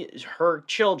her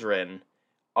children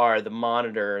are the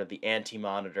Monitor, the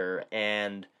Anti-Monitor,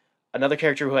 and another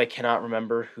character who I cannot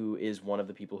remember, who is one of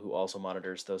the people who also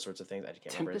monitors those sorts of things. I just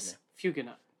can't remember his name.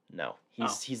 Fuginut. No,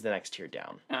 he's the next tier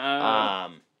down.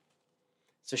 Oh.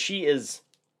 So she is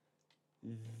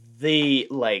the,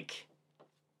 like,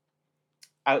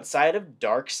 outside of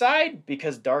Darkseid,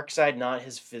 because Darkseid, not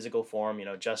his physical form,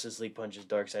 Justice League punches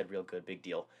Darkseid real good, big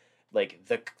deal. Like,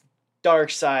 the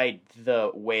Darkseid, the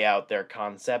way out there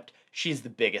concept, she's the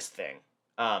biggest thing.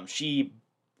 She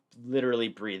literally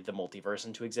breathed the multiverse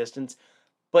into existence,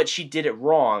 but she did it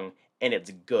wrong, and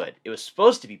it's good. It was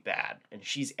supposed to be bad, and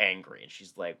she's angry, and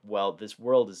she's like, well, this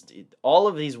world is... all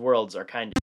of these worlds are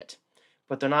kind of shit,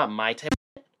 but they're not my type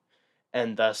of shit,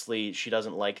 and thusly, she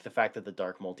doesn't like the fact that the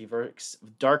dark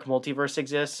multiverse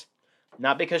exists,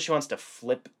 not because she wants to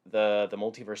flip the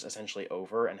multiverse essentially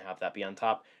over and have that be on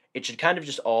top. It should kind of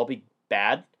just all be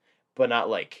bad, but not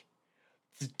like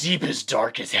the deepest,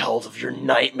 darkest hells of your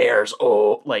nightmares.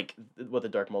 Oh, like what the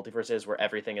dark multiverse is, where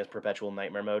everything is perpetual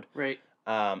nightmare mode. Right.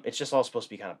 It's just all supposed to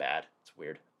be kind of bad. It's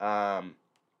weird. Yeah.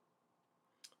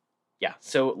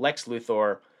 So Lex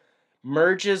Luthor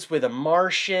merges with a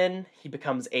Martian. He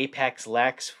becomes Apex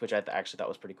Lex, which I actually thought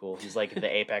was pretty cool. He's like the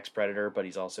Apex Predator, but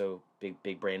he's also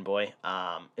big brain boy.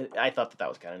 I thought that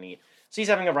was kind of neat. So he's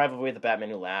having a rivalry with the Batman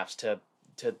Who Laughs to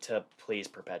please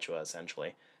Perpetua,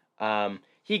 essentially.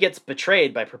 He gets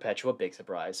betrayed by Perpetua, big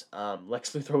surprise.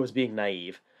 Lex Luthor was being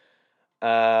naive.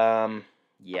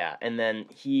 Yeah, and then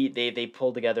they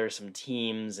pull together some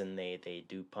teams, and they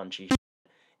do punchy shit.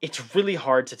 It's really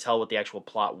hard to tell what the actual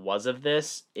plot was of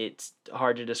this. It's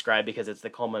hard to describe because it's the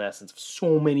culmination of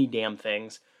so many damn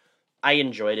things. I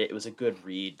enjoyed it. It was a good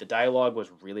read. The dialogue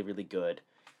was really, really good.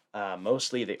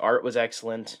 Mostly the art was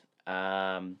excellent.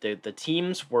 The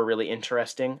teams were really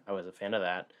interesting. I was a fan of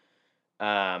that.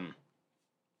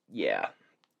 Yeah,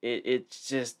 it's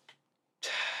just...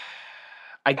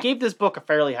 I gave this book a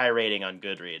fairly high rating on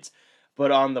Goodreads, but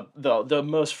on the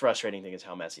most frustrating thing is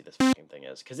how messy this fucking thing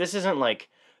is. Because this isn't like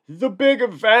the big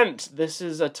event. This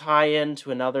is a tie-in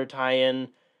to another tie-in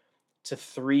to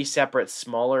 3 separate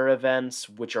smaller events,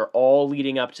 which are all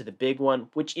leading up to the big one,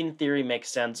 which in theory makes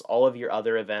sense. All of your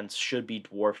other events should be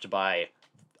dwarfed by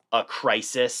a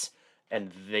crisis,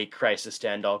 and the crisis to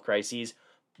end all crises.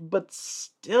 But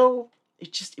still,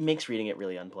 it makes reading it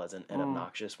really unpleasant and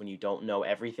obnoxious when you don't know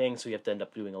everything, so you have to end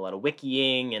up doing a lot of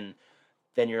wikiing, and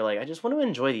then you're like, I just want to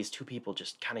enjoy these 2 people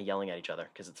just kind of yelling at each other,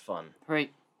 because it's fun.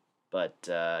 Right. But,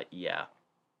 yeah.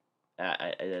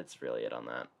 That's really it on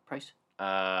that. Price?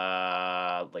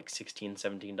 Like $16,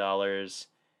 $17.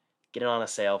 Get it on a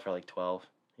sale for like $12.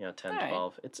 10, all right.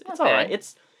 $12. It's Not all bad.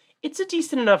 right. It's a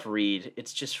decent enough read.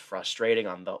 It's just frustrating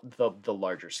on the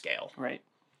larger scale. Right.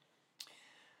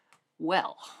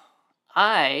 Well,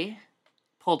 I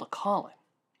pulled a call-in.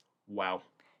 Wow.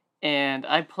 And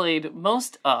I played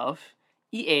most of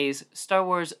EA's Star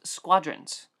Wars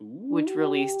Squadrons, which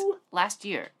released last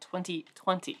year,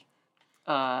 2020.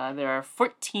 There are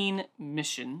 14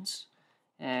 missions,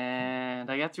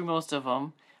 and I got through most of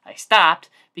them. I stopped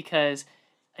because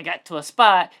I got to a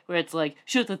spot where it's like,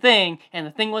 shoot the thing, and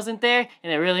the thing wasn't there,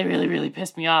 and it really, really, really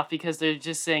pissed me off because they're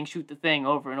just saying shoot the thing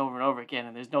over and over and over again,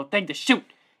 and there's no thing to shoot.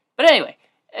 But anyway,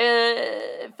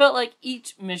 it felt like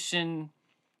each mission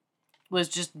was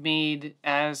just made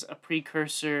as a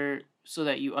precursor so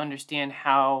that you understand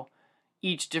how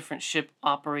each different ship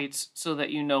operates so that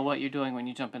you know what you're doing when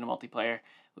you jump into multiplayer.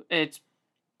 It's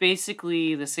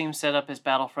basically the same setup as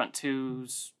Battlefront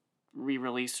 2's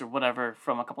re-release or whatever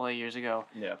from a couple of years ago.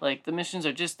 Yeah. Like, the missions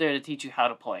are just there to teach you how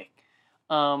to play.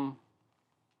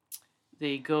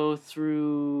 They go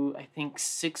through, I think,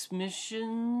 6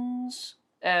 missions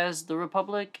as the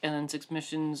Republic, and then 6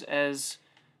 missions as,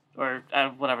 or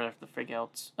whatever the frig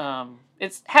else.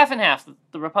 It's half and half,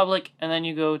 the Republic, and then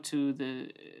you go to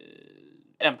the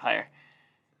Empire.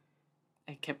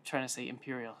 I kept trying to say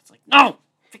Imperial. It's like, no!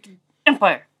 Freaking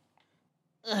Empire!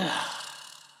 Ugh.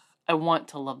 I want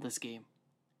to love this game.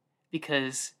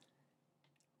 Because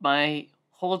my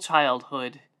whole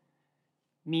childhood,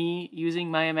 me using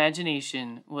my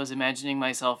imagination was imagining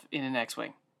myself in an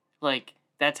X-Wing. Like,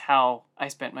 that's how I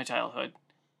spent my childhood.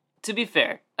 To be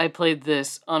fair, I played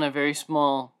this on a very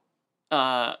small,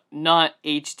 not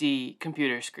HD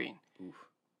computer screen. Oof.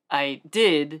 I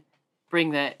did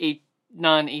bring that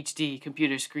non-HD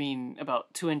computer screen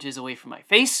about 2 inches away from my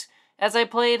face as I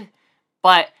played,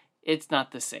 but it's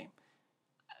not the same.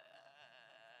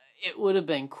 It would have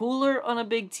been cooler on a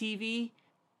big TV,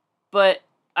 but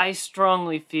I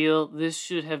strongly feel this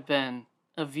should have been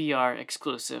a VR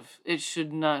exclusive. It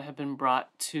should not have been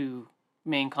brought to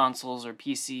main consoles or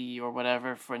PC or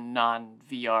whatever for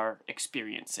non-VR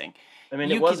experiencing. I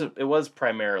mean, it was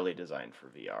primarily designed for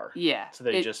VR. Yeah. So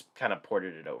they just kind of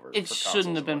ported it over. It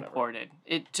shouldn't have been ported.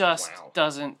 It just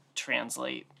doesn't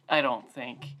translate, I don't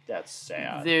think. That's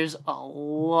sad. There's a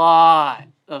lot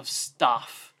of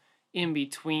stuff in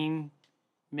between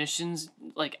missions,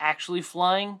 like actually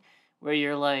flying, where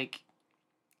you're like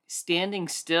standing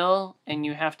still and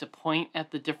you have to point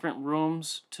at the different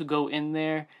rooms to go in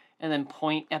there and then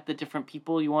point at the different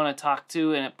people you want to talk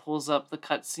to, and it pulls up the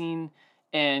cutscene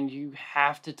and you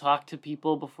have to talk to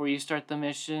people before you start the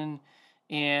mission,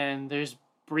 and there's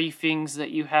briefings that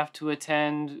you have to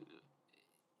attend.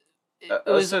 So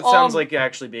it sounds like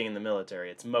actually being in the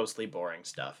military. It's mostly boring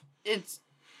stuff.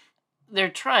 They're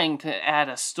trying to add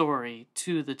a story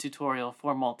to the tutorial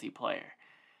for multiplayer.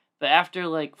 But after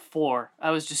like 4,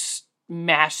 I was just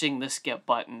mashing the skip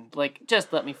button. Like,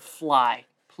 just let me fly.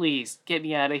 Please, get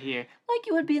me out of here. Like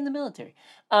you would be in the military.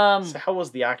 So how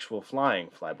was the actual flying,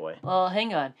 Flyboy? Well,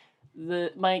 hang on.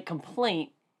 My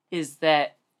complaint is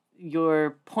that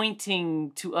your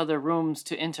pointing to other rooms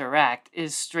to interact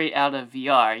is straight out of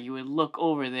VR. You would look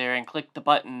over there and click the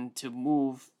button to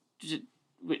move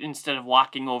instead of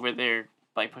walking over there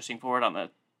by pushing forward on the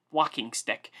walking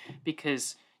stick,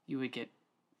 because you would get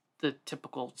the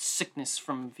typical sickness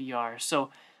from VR.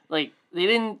 So, like, they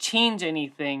didn't change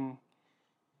anything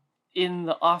in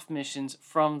the off missions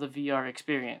from the VR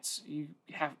experience. You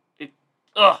have it.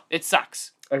 It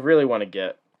sucks. I really want to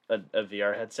get a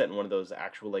VR headset and one of those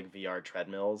actual like VR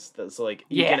treadmills. That's like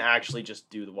you can actually just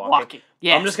do the walking.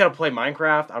 Yeah. I'm just gonna play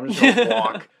Minecraft. I'm just gonna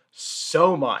walk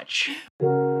so much.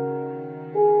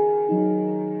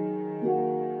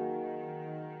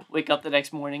 Wake up the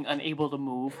next morning unable to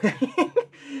move.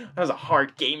 That was a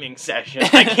hard gaming session.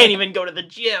 I can't even go to the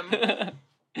gym.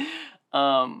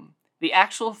 The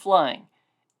actual flying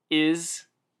is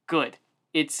good.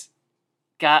 It's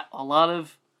got a lot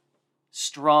of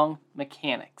strong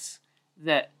mechanics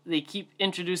that they keep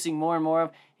introducing more and more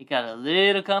of. It got a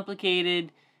little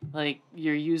complicated. Like,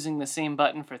 you're using the same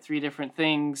button for 3 different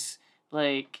things.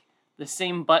 Like, the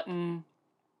same button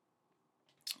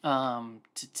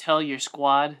to tell your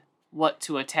squad what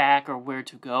to attack or where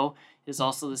to go is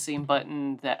also the same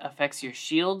button that affects your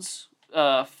shields,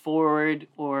 forward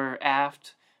or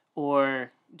aft,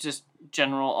 or just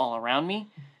general all around me,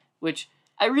 which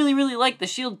I really, really like the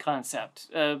shield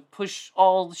concept. Push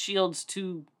all the shields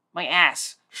to my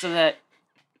ass so that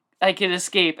I can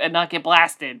escape and not get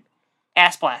blasted.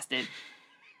 Ass blasted.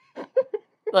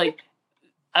 Like,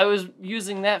 I was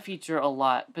using that feature a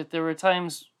lot, but there were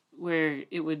times where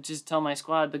it would just tell my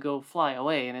squad to go fly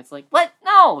away, and it's like, what?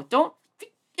 No, don't.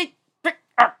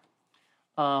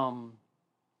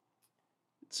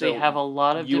 So they have a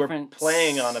lot of different. You were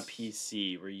playing on a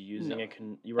PC. Were you using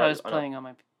I was playing on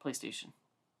my PlayStation.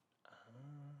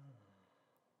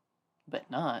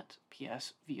 But not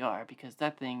PSVR, because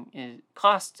that thing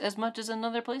costs as much as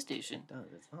another Playstation. It does.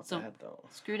 It's not bad though.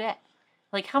 Screw that.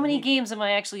 Like, how many games am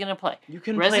I actually gonna play? You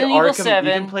can Resident play Evil Arkham. 7.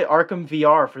 You can play Arkham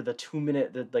VR for the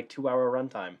 2-hour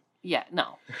runtime. Yeah,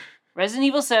 no. Resident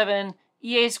Evil 7,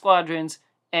 EA Squadrons,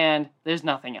 and there's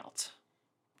nothing else.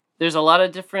 There's a lot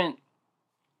of different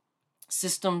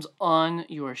systems on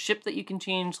your ship that you can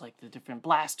change, like the different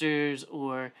blasters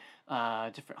or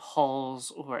different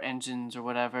hulls or engines or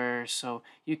whatever. So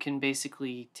you can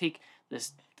basically take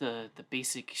the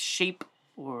basic shape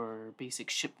or basic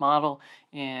ship model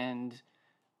and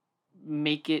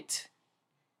make it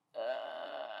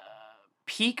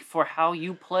peak for how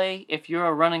you play. If you're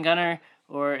a run and gunner,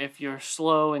 or if you're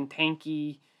slow and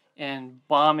tanky and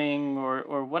bombing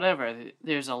or whatever,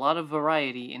 there's a lot of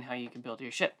variety in how you can build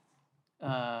your ship,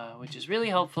 which is really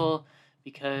helpful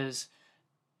because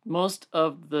most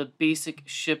of the basic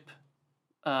ship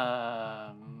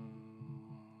loadouts,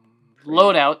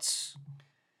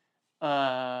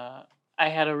 I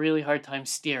had a really hard time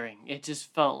steering. It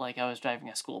just felt like I was driving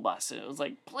a school bus. It was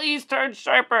like, please turn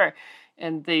sharper.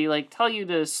 And they like tell you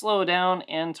to slow down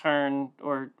and turn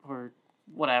or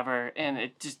whatever, and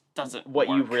it just doesn't What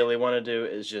work. you really want to do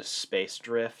is just space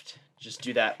drift. Just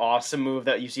do that awesome move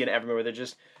that you see in every movie where they're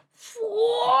just...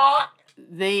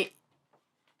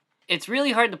 It's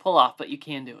really hard to pull off, but you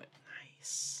can do it.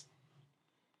 Nice.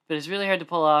 But it's really hard to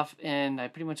pull off, and I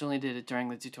pretty much only did it during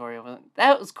the tutorial.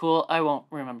 That was cool. I won't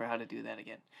remember how to do that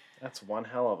again. That's one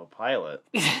hell of a pilot.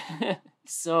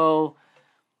 So,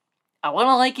 I want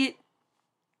to like it,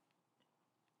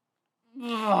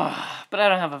 but I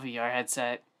don't have a VR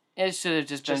headset. It should have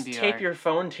just been VR. Just tape your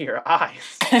phone to your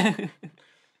eyes. Just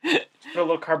put a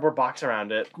little cardboard box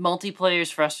around it. Multiplayer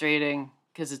is frustrating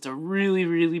because it's a really,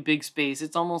 really big space.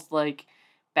 It's almost like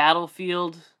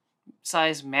Battlefield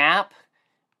size map,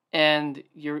 and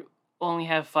you only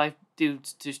have 5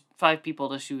 people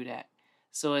to shoot at.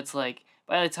 So it's like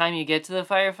by the time you get to the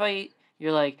firefight,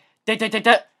 you're like da da da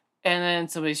da, and then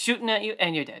somebody's shooting at you,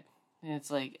 and you're dead. And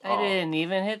it's like, I didn't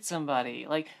even hit somebody.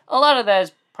 Like, a lot of that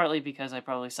is partly because I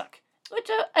probably suck, which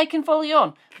I can fully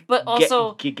own. But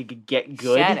also... Get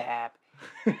good. Shut up.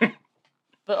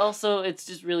 But also, it's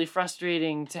just really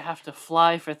frustrating to have to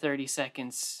fly for 30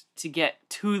 seconds to get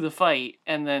to the fight,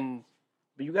 and then...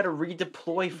 But you gotta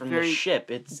redeploy from the ship.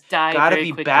 It's die gotta very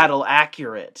be quickly. battle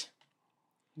accurate.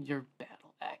 You're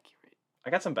battle accurate.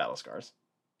 I got some battle scars.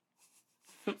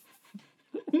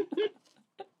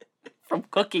 From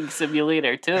Cooking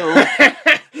Simulator, too.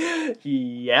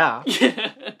 Yeah.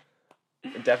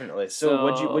 Definitely. So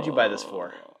what'd you buy this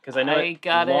for? Because I know I it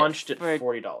got launched it at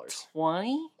for $40.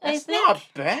 20, That's I think? not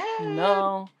bad.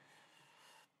 No.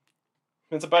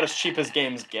 It's about as cheap as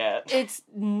games get. It's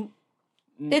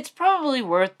probably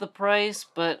worth the price,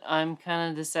 but I'm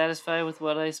kind of dissatisfied with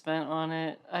what I spent on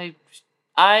it.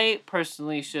 I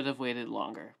personally should have waited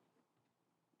longer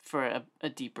for a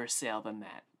deeper sale than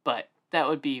that, but that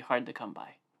would be hard to come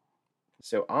by.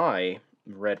 So I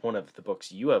read one of the books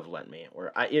you have lent me,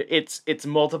 where it's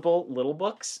multiple little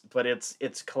books, but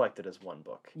it's collected as one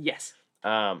book. Yes.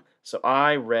 So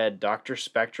I read Dr.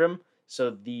 Spectrum. So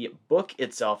the book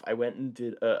itself, I went and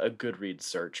did a Goodreads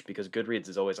search because Goodreads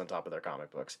is always on top of their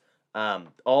comic books.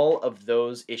 All of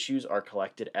those issues are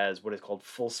collected as what is called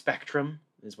Full Spectrum,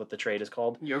 is what the trade is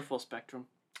called. You're Full Spectrum.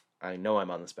 I know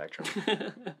I'm on the spectrum.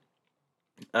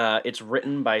 It's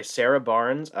written by Sarah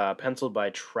Barnes, penciled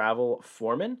by Travel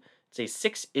Foreman. It's a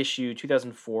 6-issue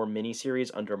 2004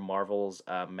 miniseries under Marvel's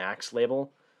Max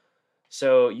label.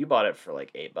 So you bought it for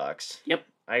like $8. Yep.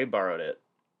 I borrowed it.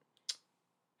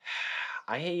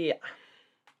 I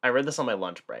read this on my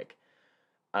lunch break.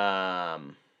 I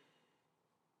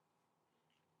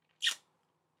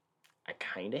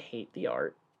kind of hate the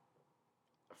art,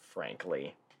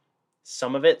 frankly.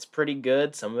 Some of it's pretty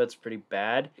good, some of it's pretty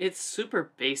bad. It's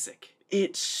super basic.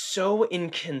 It's so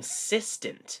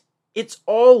inconsistent. It's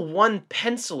all one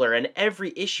penciler, and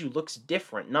every issue looks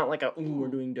different. Not like we're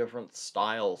doing different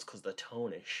styles because the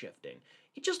tone is shifting.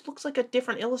 It just looks like a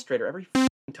different illustrator every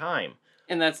time.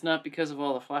 And that's not because of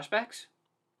all the flashbacks?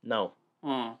 No.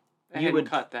 I hadn't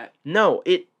caught that. No,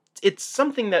 it's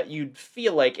something that you'd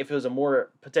feel like if it was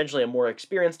potentially a more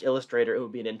experienced illustrator, it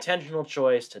would be an intentional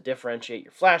choice to differentiate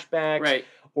your flashbacks, right,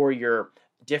 or your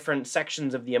different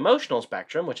sections of the emotional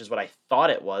spectrum, which is what I thought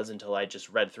it was until I just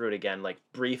read through it again, like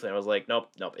briefly, and I was like, nope,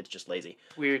 it's just lazy.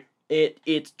 Weird.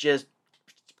 It's just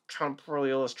kind of poorly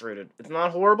illustrated. It's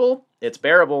not horrible, it's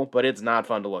bearable, but it's not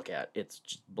fun to look at. It's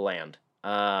just bland.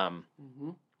 The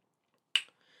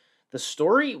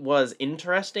story was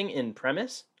interesting in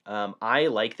premise. I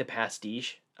like the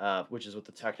pastiche, which is what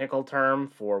the technical term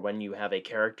for when you have a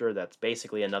character that's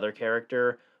basically another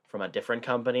character from a different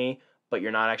company, but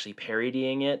you're not actually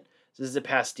parodying it. So this is a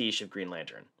pastiche of Green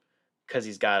Lantern. Because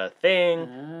he's got a thing,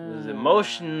 with his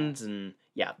emotions, and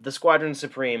yeah, the Squadron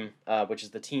Supreme, which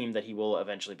is the team that he will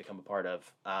eventually become a part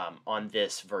of on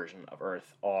this version of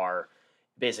Earth, are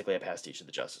basically a pastiche of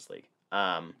the Justice League.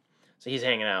 So he's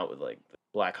hanging out with like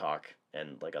Black Hawk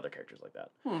and like other characters like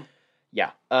that.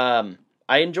 Yeah.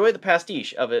 I enjoy the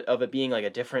pastiche of it being like a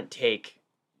different take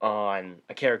on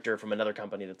a character from another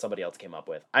company that somebody else came up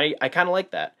with. I kind of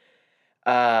like that.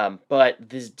 But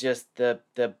this just the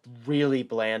really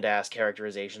bland ass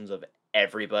characterizations of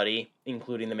everybody,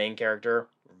 including the main character,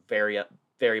 very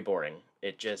boring.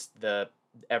 It just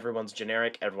everyone's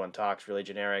generic. Everyone talks really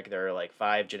generic. There are like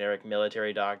 5 generic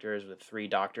military doctors with 3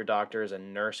 doctors,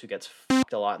 and nurse who gets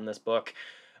fucked a lot in this book.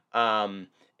 And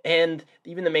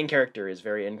even the main character is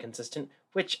very inconsistent,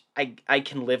 which I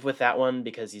can live with that one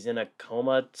because he's in a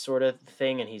coma sort of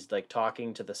thing, and he's like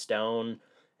talking to the stone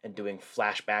and doing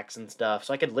flashbacks and stuff.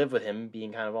 So I could live with him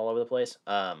being kind of all over the place.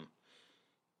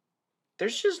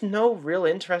 There's just no real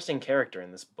interesting character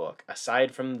in this book,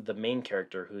 aside from the main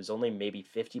character, who's only maybe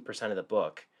 50% of the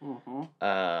book.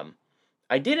 Mm-hmm.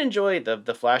 I did enjoy the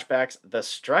flashbacks. The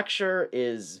structure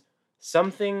is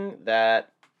something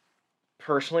that,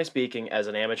 personally speaking, as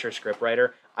an amateur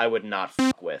scriptwriter, I would not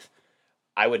fuck with.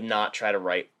 I would not try to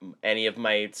write any of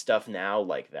my stuff now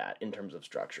like that in terms of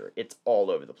structure. It's all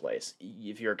over the place.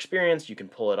 If you're experienced, you can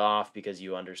pull it off because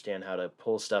you understand how to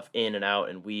pull stuff in and out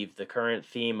and weave the current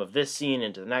theme of this scene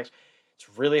into the next.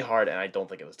 It's really hard, and I don't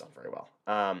think it was done very well.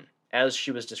 As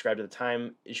she was described at the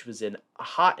time, she was a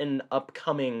hot and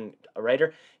upcoming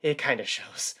writer. It kind of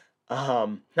shows.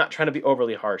 Not trying to be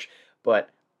overly harsh, but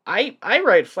I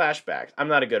write flashbacks. I'm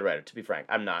not a good writer, to be frank.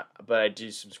 I'm not, but I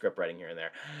do some script writing here and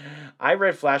there. I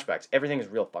write flashbacks. Everything is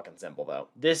real fucking simple, though.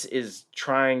 This is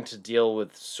trying to deal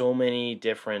with so many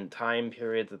different time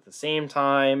periods at the same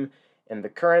time, and the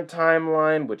current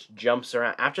timeline, which jumps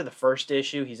around. After the first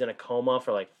issue, he's in a coma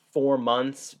for like 4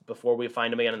 months before we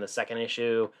find him again in the second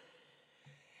issue.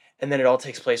 And then it all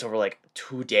takes place over like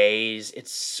 2 days.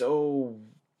 It's so...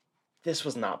 This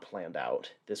was not planned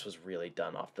out. This was really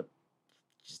done off the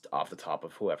top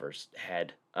of whoever's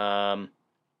head. I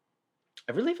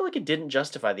really feel like it didn't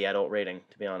justify the adult rating,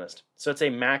 to be honest. So it's a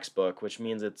Max book, which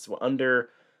means it's under...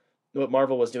 What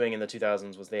Marvel was doing in the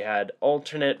 2000s was they had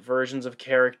alternate versions of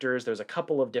characters. There's a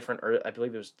couple of different... I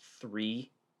believe there's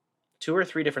 2 or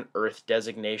 3 different Earth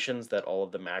designations that all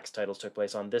of the Max titles took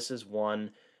place on. This is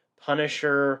one.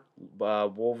 Punisher,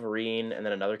 Wolverine, and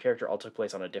then another character all took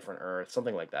place on a different Earth.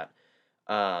 Something like that.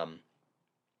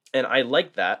 And I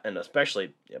like that, and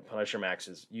especially Punisher Max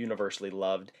is universally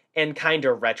loved and kind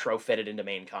of retrofitted into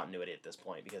main continuity at this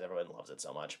point because everyone loves it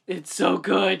so much. It's so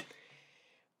good.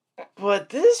 But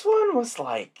this one was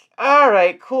like,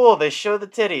 alright, cool, they show the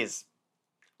titties.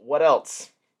 What else?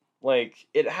 Like,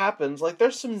 it happens, like,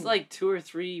 there's some... It's like 2 or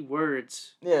 3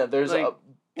 words. Yeah, there's... Like,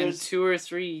 and 2 or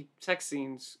 3 sex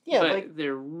scenes. Yeah, but like...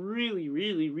 they're really,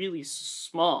 really, really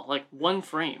small. Like, 1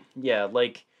 frame. Yeah,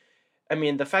 like... I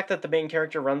mean, the fact that the main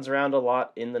character runs around a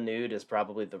lot in the nude is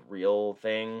probably the real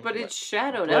thing. But it's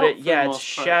shadowed out. It's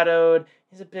shadowed.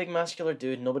 He's a big, muscular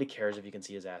dude. Nobody cares if you can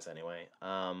see his ass anyway.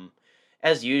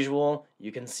 As usual,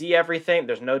 you can see everything.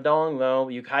 There's no dong, though.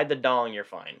 You hide the dong, you're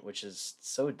fine, which is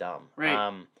so dumb.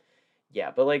 Right.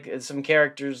 Yeah, but, like, some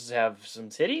characters have some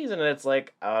titties, and it's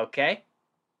like, okay.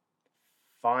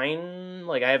 Fine,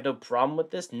 like, I have no problem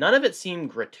with this. None of it seemed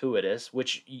gratuitous,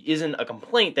 which isn't a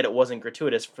complaint that it wasn't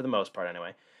gratuitous for the most part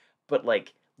anyway. But,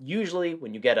 like, usually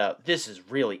when you get this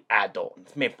is really adult,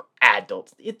 it's made for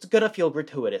adults, it's gonna feel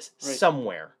gratuitous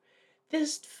somewhere.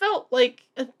 This felt like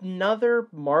another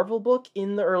Marvel book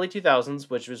in the early 2000s,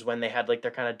 which was when they had, like,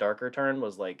 their kind of darker turn,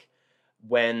 was, like,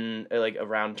 when, like,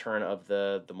 around turn of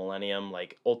the millennium,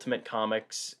 like, Ultimate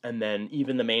Comics, and then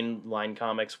even the mainline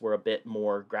comics were a bit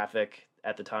more graphic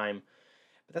at the time,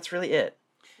 but that's really it.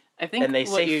 I think, and they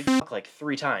say fuck like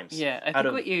 3 times. Yeah, I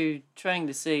think what you're trying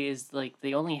to say is like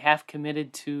they only half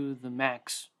committed to the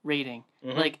Max rating.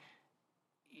 Mm-hmm. Like,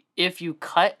 if you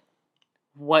cut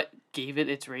what gave it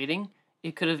its rating,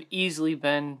 it could have easily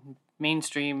been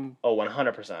mainstream. Oh,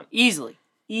 100%.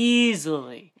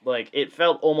 Easily. Like, it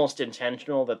felt almost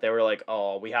intentional that they were like,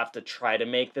 oh, we have to try to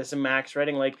make this a Max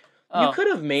rating. Like, you could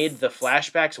have made the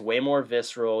flashbacks way more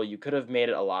visceral. You could have made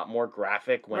it a lot more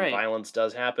graphic when violence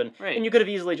does happen. Right. And you could have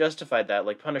easily justified that,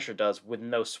 like Punisher does, with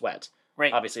no sweat.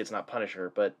 Right. Obviously, it's not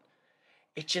Punisher, but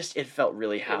it felt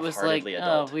really half-heartedly adult.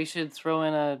 It was like, we should throw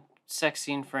in a sex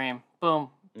scene frame. Boom.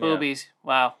 Boobies. Yeah.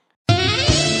 Wow.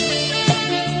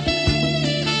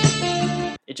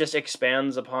 It just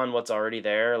expands upon what's already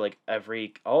there. Like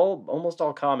almost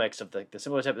all comics of the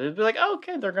similar type, they'd be like, oh,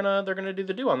 okay, they're gonna do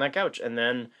the do on that couch, and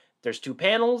then there's 2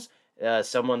 panels.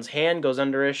 Someone's hand goes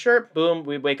under his shirt. Boom,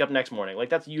 we wake up next morning. Like,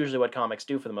 that's usually what comics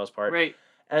do for the most part. Right.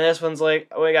 And this one's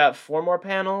like, oh, we got 4 more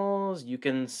panels. You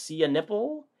can see a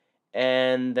nipple,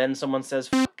 and then someone says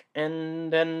fuck,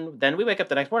 and then we wake up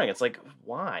the next morning. It's like,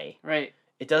 why? Right.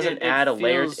 It doesn't add a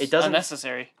layer. It doesn't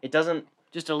unnecessary. It doesn't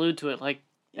just allude to it like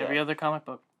every other comic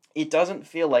book. It doesn't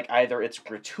feel like either it's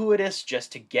gratuitous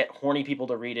just to get horny people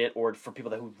to read it or for people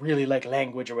who really like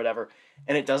language or whatever,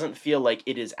 and it doesn't feel like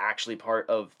it is actually part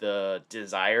of the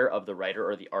desire of the writer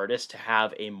or the artist to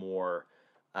have a more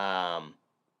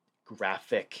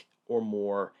graphic or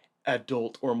more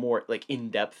adult or more like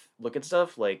in-depth look at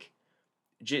stuff. Like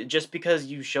just because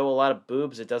you show a lot of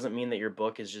boobs, it doesn't mean that your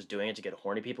book is just doing it to get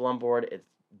horny people on board.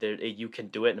 You can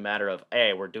do it in a matter of,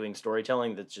 hey, we're doing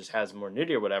storytelling that just has more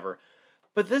nudity or whatever.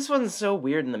 But this one's so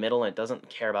weird in the middle, and it doesn't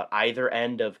care about either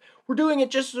end of, we're doing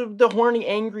it just so the horny,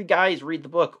 angry guys read the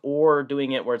book, or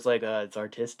doing it where it's like, it's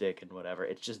artistic and whatever.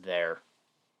 It's just there.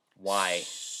 Why?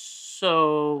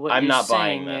 So what I'm you're not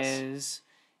saying buying this. is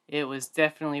it was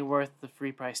definitely worth the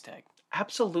free price tag.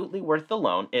 Absolutely worth the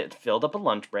loan. It filled up a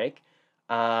lunch break.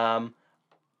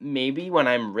 Maybe when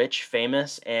I'm rich,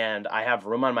 famous, and I have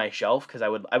room on my shelf, because I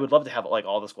would love to have like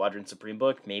all the Squadron Supreme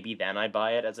book. Maybe then I'd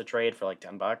buy it as a trade for like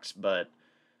 $10, but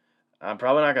I'm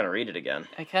probably not gonna read it again.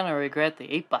 I kind of regret the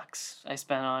 $8 I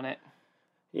spent on it.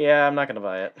 Yeah, I'm not gonna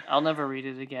buy it. I'll never read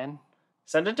it again.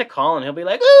 Send it to Colin. He'll be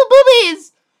like, "Ooh,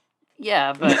 boobies!"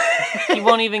 Yeah, but he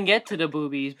won't even get to the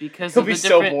boobies because He'll of be the so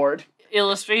different bored.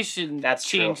 illustration That's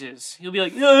true. changes. He'll be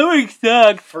like, "No, it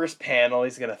sucks." First panel,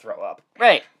 he's gonna throw up.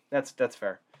 Right. That's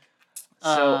fair.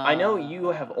 So I know you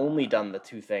have only done the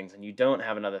 2 things, and you don't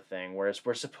have another thing. Whereas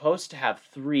we're supposed to have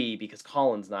 3 because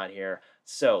Colin's not here.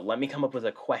 So let me come up with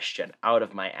a question out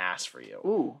of my ass for you.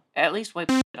 Ooh, at least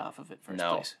wipe it off of it first,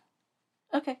 No. please.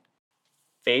 Okay.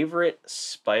 Favorite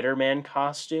Spider-Man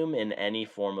costume in any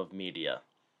form of media?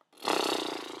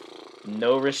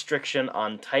 No restriction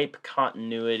on type,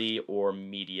 continuity, or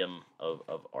medium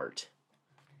of art.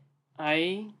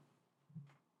 You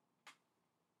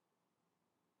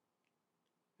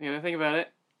gotta think about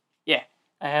it. Yeah,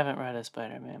 I haven't read a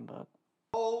Spider-Man book.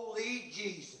 Holy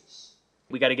Jesus.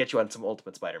 We got to get you on some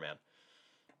Ultimate Spider-Man.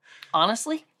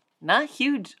 Honestly, not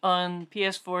huge on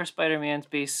PS4 Spider-Man's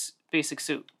basic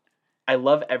suit. I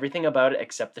love everything about it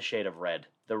except the shade of red.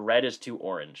 The red is too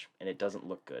orange, and it doesn't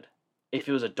look good. If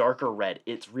it was a darker red,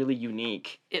 it's really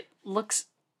unique. It looks...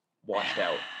 Washed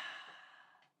out.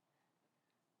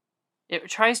 It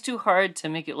tries too hard to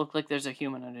make it look like there's a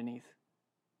human underneath.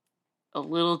 A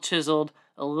little chiseled,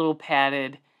 a little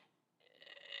padded.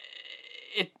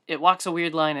 It walks a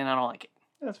weird line, and I don't like it.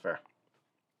 That's fair.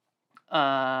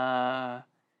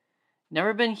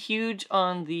 Never been huge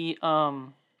on the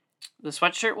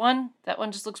sweatshirt one. That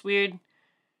one just looks weird.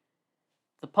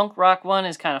 The punk rock one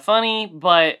is kind of funny,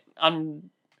 but I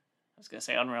was gonna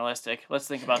say unrealistic. Let's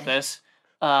think about this.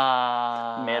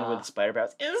 Man with spider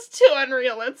powers is too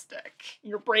unrealistic.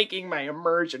 You're breaking my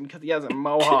immersion because he has a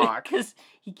mohawk. Because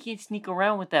he can't sneak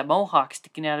around with that mohawk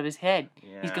sticking out of his head.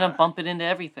 Yeah. He's gonna bump it into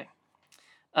everything.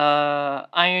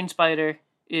 Iron Spider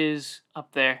is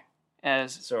up there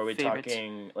as So are we favorites.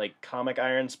 talking like comic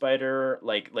Iron Spider,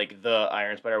 like the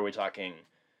Iron Spider? Or are we talking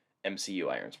MCU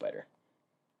Iron Spider?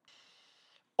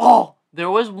 Oh, there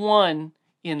was one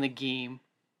in the game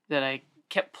that I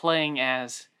kept playing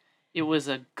as. It was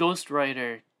a Ghost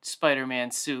Rider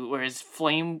Spider-Man suit where his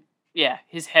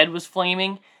head was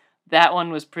flaming. That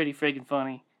one was pretty friggin'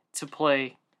 funny to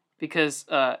play because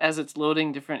as it's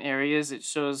loading different areas, it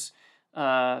shows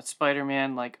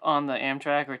Spider-Man like on the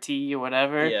Amtrak or T or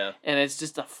whatever. Yeah. And it's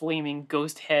just a flaming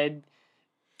ghost head.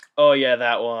 Oh yeah,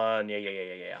 that one.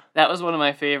 Yeah. That was one of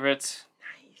my favorites.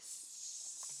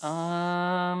 Nice.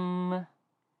 I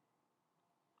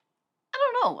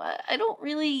don't know. I don't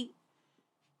really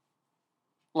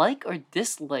like or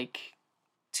dislike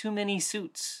too many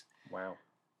suits. Wow.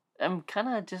 I'm kind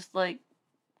of just like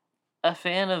a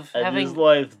fan of I having. just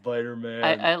like Spider-Man.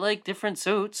 I like different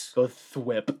suits. Go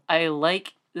thwip. I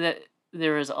like that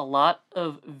there is a lot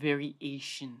of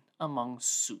variation among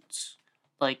suits.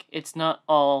 Like it's not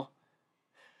all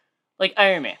like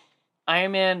Iron Man.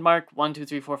 Iron Man Mark 1, 2,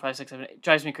 3, 4, 5, 6, 7, 8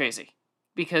 drives me crazy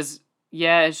because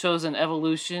it shows an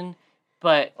evolution,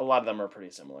 but A lot of them are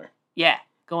pretty similar.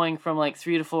 going from like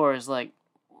 3 to 4 is like,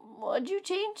 what'd you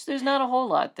change? There's not a whole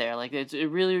lot there. Like it's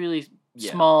really, really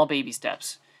Yeah. small baby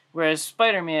steps. Whereas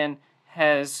Spider-Man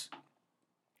has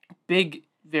big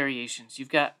variations. You've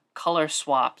got color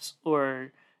swaps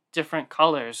or different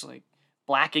colors, like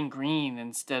black and green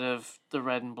instead of the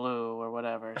red and blue or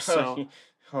whatever. So,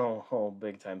 oh,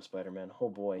 big time Spider-Man. Oh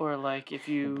boy. or like if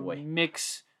you boy.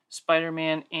 mix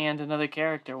Spider-Man and another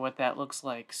character, what that looks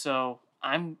like. So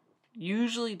I'm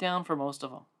usually down for most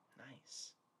of them.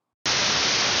 Nice.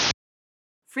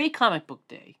 Free Comic Book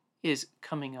Day is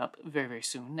coming up very, very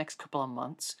soon, next couple of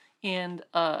months. And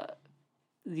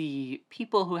the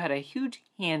people who had a huge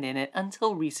hand in it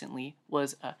until recently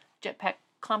was Jetpack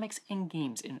comics and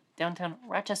games in downtown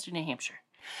Rochester, New Hampshire.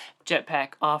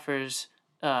 Jetpack offers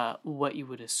what you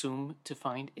would assume to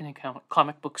find in a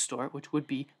comic book store, which would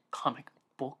be comic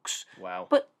books. Wow.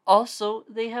 But also,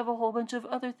 they have a whole bunch of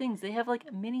other things. They have like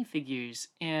minifigures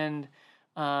and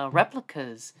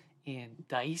replicas and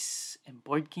dice and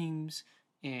board games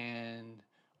and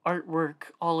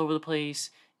artwork all over the place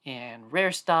and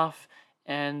rare stuff.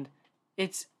 And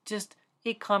it's just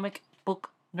a comic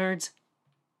book nerd's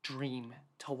dream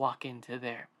to walk into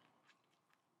there.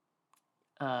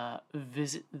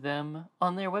 Visit them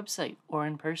on their website or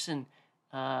in person.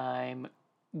 I'm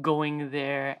going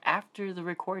there after the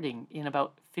recording in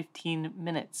about 15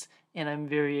 minutes, and I'm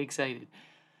very excited.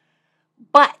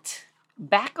 But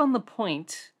back on the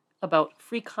point about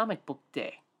Free Comic Book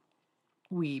Day.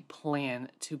 We plan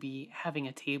to be having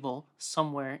a table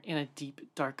somewhere in a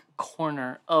deep, dark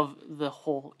corner of the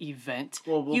whole event.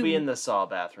 Well, we'll be in the Saw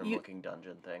bathroom-looking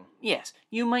dungeon thing. Yes,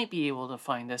 you might be able to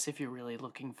find us if you're really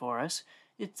looking for us.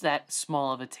 It's that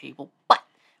small of a table. But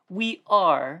we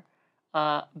are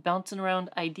bouncing around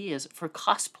ideas for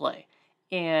cosplay.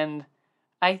 And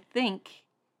I think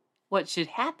what should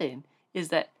happen is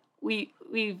that we've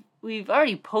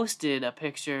already posted a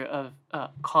picture of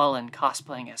Colin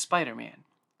cosplaying as Spider-Man.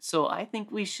 So I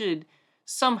think we should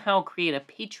somehow create a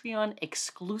Patreon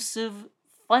exclusive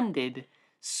funded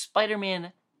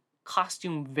Spider-Man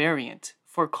costume variant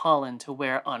for Colin to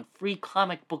wear on Free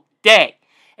Comic Book Day.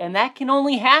 And that can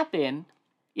only happen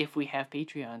if we have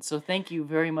Patreon. So thank you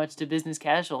very much to Business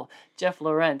Casual, Jeff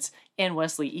Lawrence, and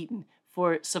Wesley Eaton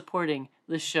for supporting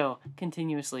the show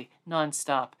continuously,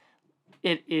 nonstop.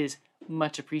 It is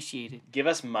much appreciated. Give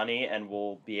us money and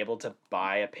we'll be able to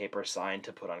buy a paper sign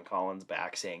to put on Colin's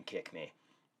back saying, "Kick me."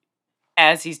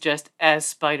 As he's dressed as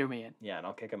Spider-Man. Yeah, and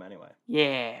I'll kick him anyway.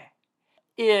 Yeah.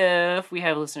 If we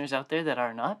have listeners out there that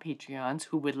are not Patreons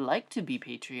who would like to be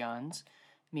Patreons,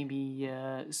 maybe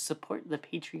support the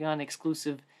Patreon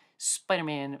exclusive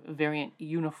Spider-Man variant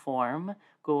uniform,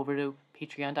 go over to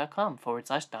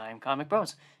patreon.com/Dime Comic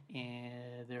Bros.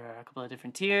 And there are a couple of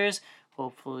different tiers.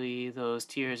 Hopefully those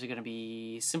tiers are going to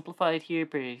be simplified here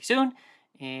pretty soon.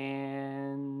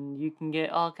 And you can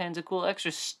get all kinds of cool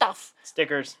extra stuff.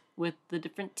 Stickers. With the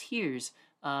different tiers.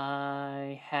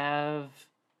 I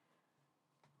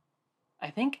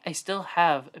think I still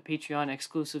have a Patreon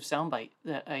exclusive soundbite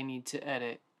that I need to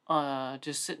edit.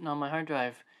 Just sitting on my hard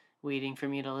drive waiting for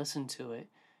me to listen to it.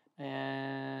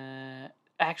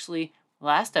 Actually,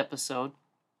 last episode,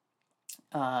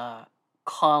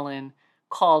 Colin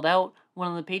called out one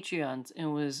of the Patreons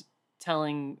and was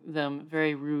telling them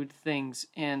very rude things,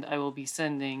 and I will be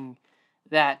sending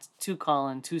that to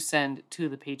Colin to send to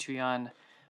the Patreon.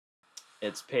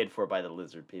 It's paid for by the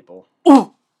lizard people.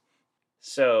 Ooh!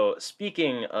 So,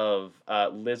 speaking of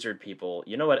lizard people,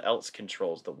 you know what else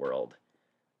controls the world?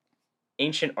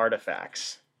 Ancient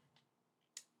artifacts.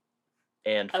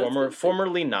 And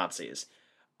formerly Nazis.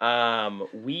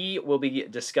 We will be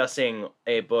discussing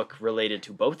a book related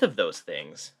to both of those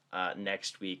things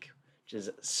next week, which is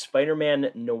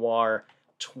Spider-Man Noir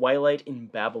Twilight in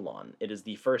Babylon. It is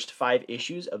the first 5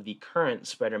 issues of the current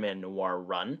Spider-Man Noir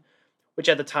run, which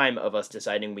at the time of us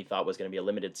deciding we thought was going to be a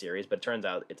limited series, but it turns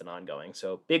out it's an ongoing,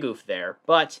 so big oof there.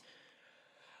 But,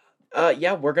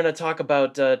 yeah, we're going to talk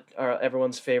about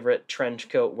everyone's favorite trench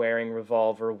coat wearing,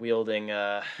 revolver wielding...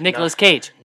 Nicolas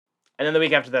Cage. And then the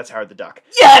week after that's Howard the Duck.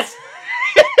 Yes!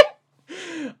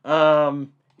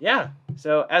 Yeah,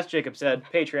 so as Jacob said,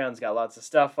 Patreon's got lots of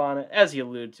stuff on it. As you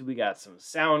alluded to, we got some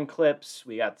sound clips,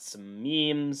 we got some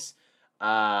memes.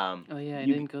 Oh yeah, I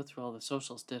didn't go through all the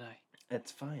socials, did I?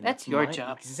 It's fine. That's your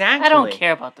job. Exactly. I don't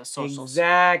care about the socials.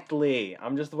 Exactly.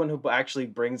 I'm just the one who actually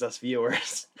brings us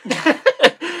viewers.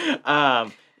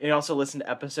 You also listen to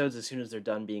episodes as soon as they're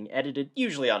done being edited,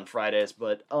 usually on Fridays,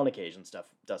 but on occasion stuff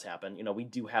does happen. You know, we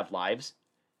do have lives.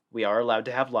 We are allowed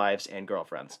to have lives and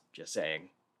girlfriends. Just saying.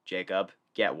 Jacob,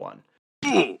 get one.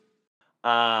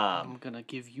 I'm gonna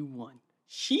give you one.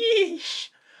 Sheesh.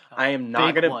 I am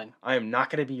not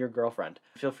gonna be your girlfriend.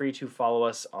 Feel free to follow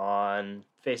us on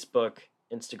Facebook,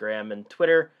 Instagram, and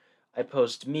Twitter. I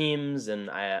post memes and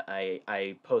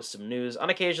I post some news. On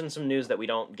occasion, some news that we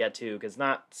don't get to because it's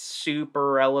not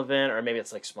super relevant, or maybe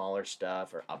it's like smaller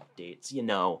stuff or updates, you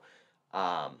know,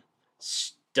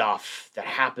 stuff that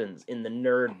happens in the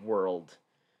nerd world.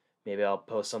 Maybe I'll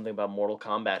post something about Mortal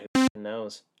Kombat. Who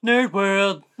knows? Nerd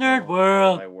world.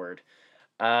 Oh, my word.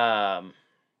 Yeah,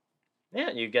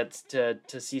 you get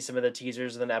to see some of the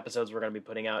teasers and the episodes we're going to be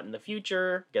putting out in the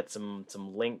future. Get some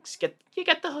links. You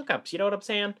get the hookups. You know what I'm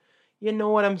saying? You know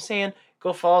what I'm saying?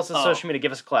 Go follow us on social media.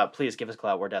 Give us a clout. Please give us a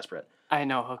clout. We're desperate. I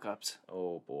know hookups.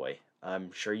 Oh, boy.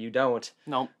 I'm sure you don't.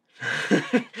 Nope.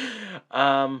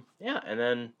 Yeah, and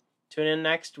then tune in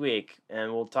next week,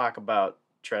 and we'll talk about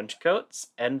trench coats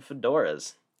and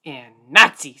fedoras. And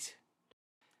Nazis.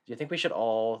 Do you think we should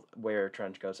all wear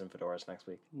trench coats and fedoras next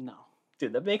week? No.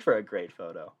 Dude, that'd make for a great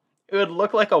photo. It would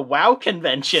look like a WoW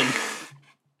convention.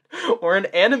 Or an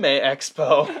anime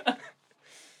expo.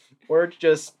 Or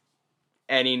just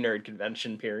any nerd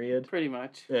convention, period. Pretty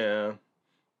much. Yeah.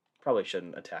 Probably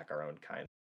shouldn't attack our own kind.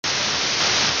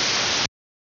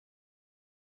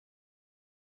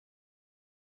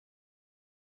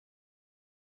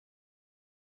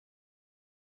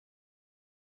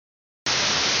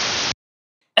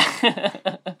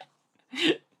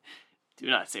 Do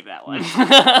not save that one.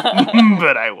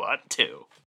 But I want to.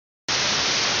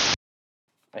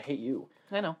 I hate you.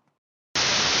 I know.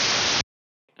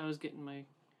 I was getting my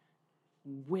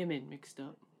women mixed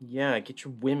up. Yeah, get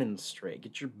your women straight.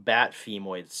 Get your bat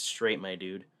femoids straight, my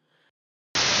dude.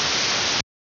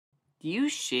 Do you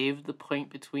shave the point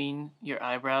between your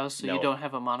eyebrows so No. you don't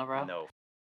have a monobrow? No.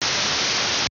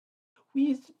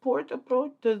 We support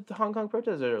the Hong Kong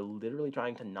protesters that are literally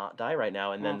trying to not die right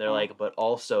now. And then they're like, but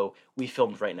also, we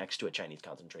filmed right next to a Chinese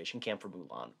concentration camp for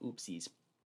Mulan. Oopsies.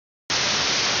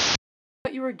 I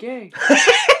thought you were gay.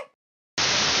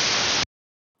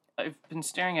 I've been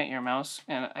staring at your mouse,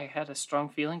 and I had a strong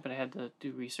feeling, but I had to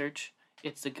do research.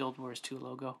 It's the Guild Wars 2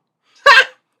 logo.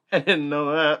 I didn't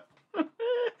know that.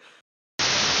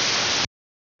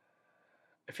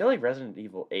 I feel like Resident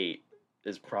Evil 8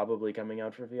 is probably coming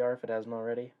out for VR if it hasn't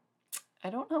already. I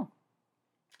don't know.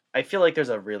 I feel like there's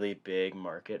a really big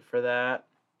market for that.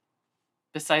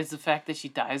 Besides the fact that she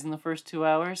dies in the first 2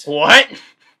 hours. What?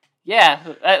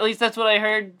 Yeah, at least that's what I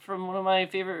heard from one of my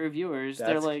favorite reviewers.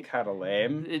 They're That's like, kind of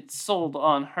lame. it's sold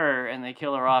on her, and they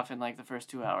kill her off in like the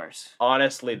first 2 hours.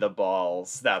 Honestly, the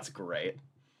balls. That's great.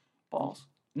 Balls.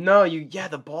 No,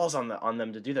 the balls on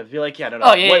them to do that. Be like, yeah, no.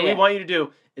 Oh, yeah, What yeah. we want you to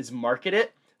do is market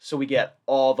it so we get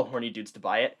all the horny dudes to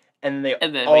buy it, and then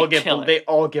And then all we get kill it. they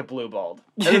all get blue balled,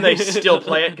 and then they still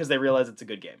play it because they realize it's a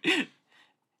good game.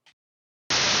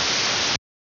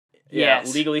 Yeah,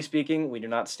 Yes. legally speaking, we do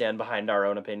not stand behind our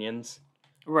own opinions.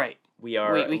 Right. We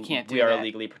are We can't do we are that. a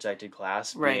legally protected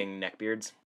class, Right. being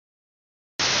neckbeards.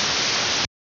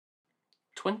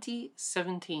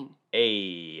 2017.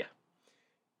 Hey,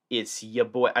 it's ya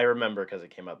boy. I remember because it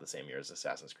came out the same year as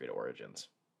Assassin's Creed Origins.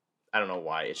 I don't know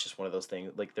why. It's just one of those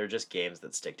things. Like, they're just games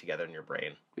that stick together in your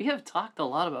brain. We have talked a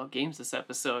lot about games this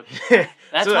episode. That's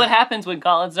That's what happens when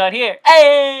Colin's not here.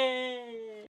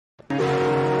 Hey!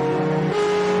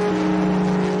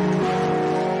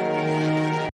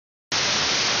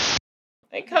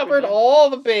 I covered all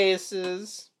the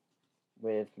bases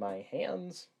with my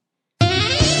hands.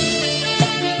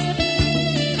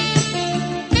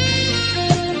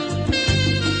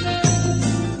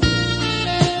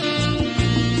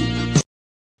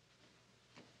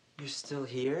 You're still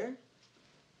here?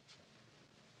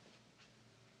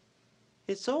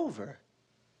 It's over.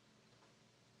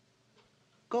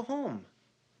 Go home.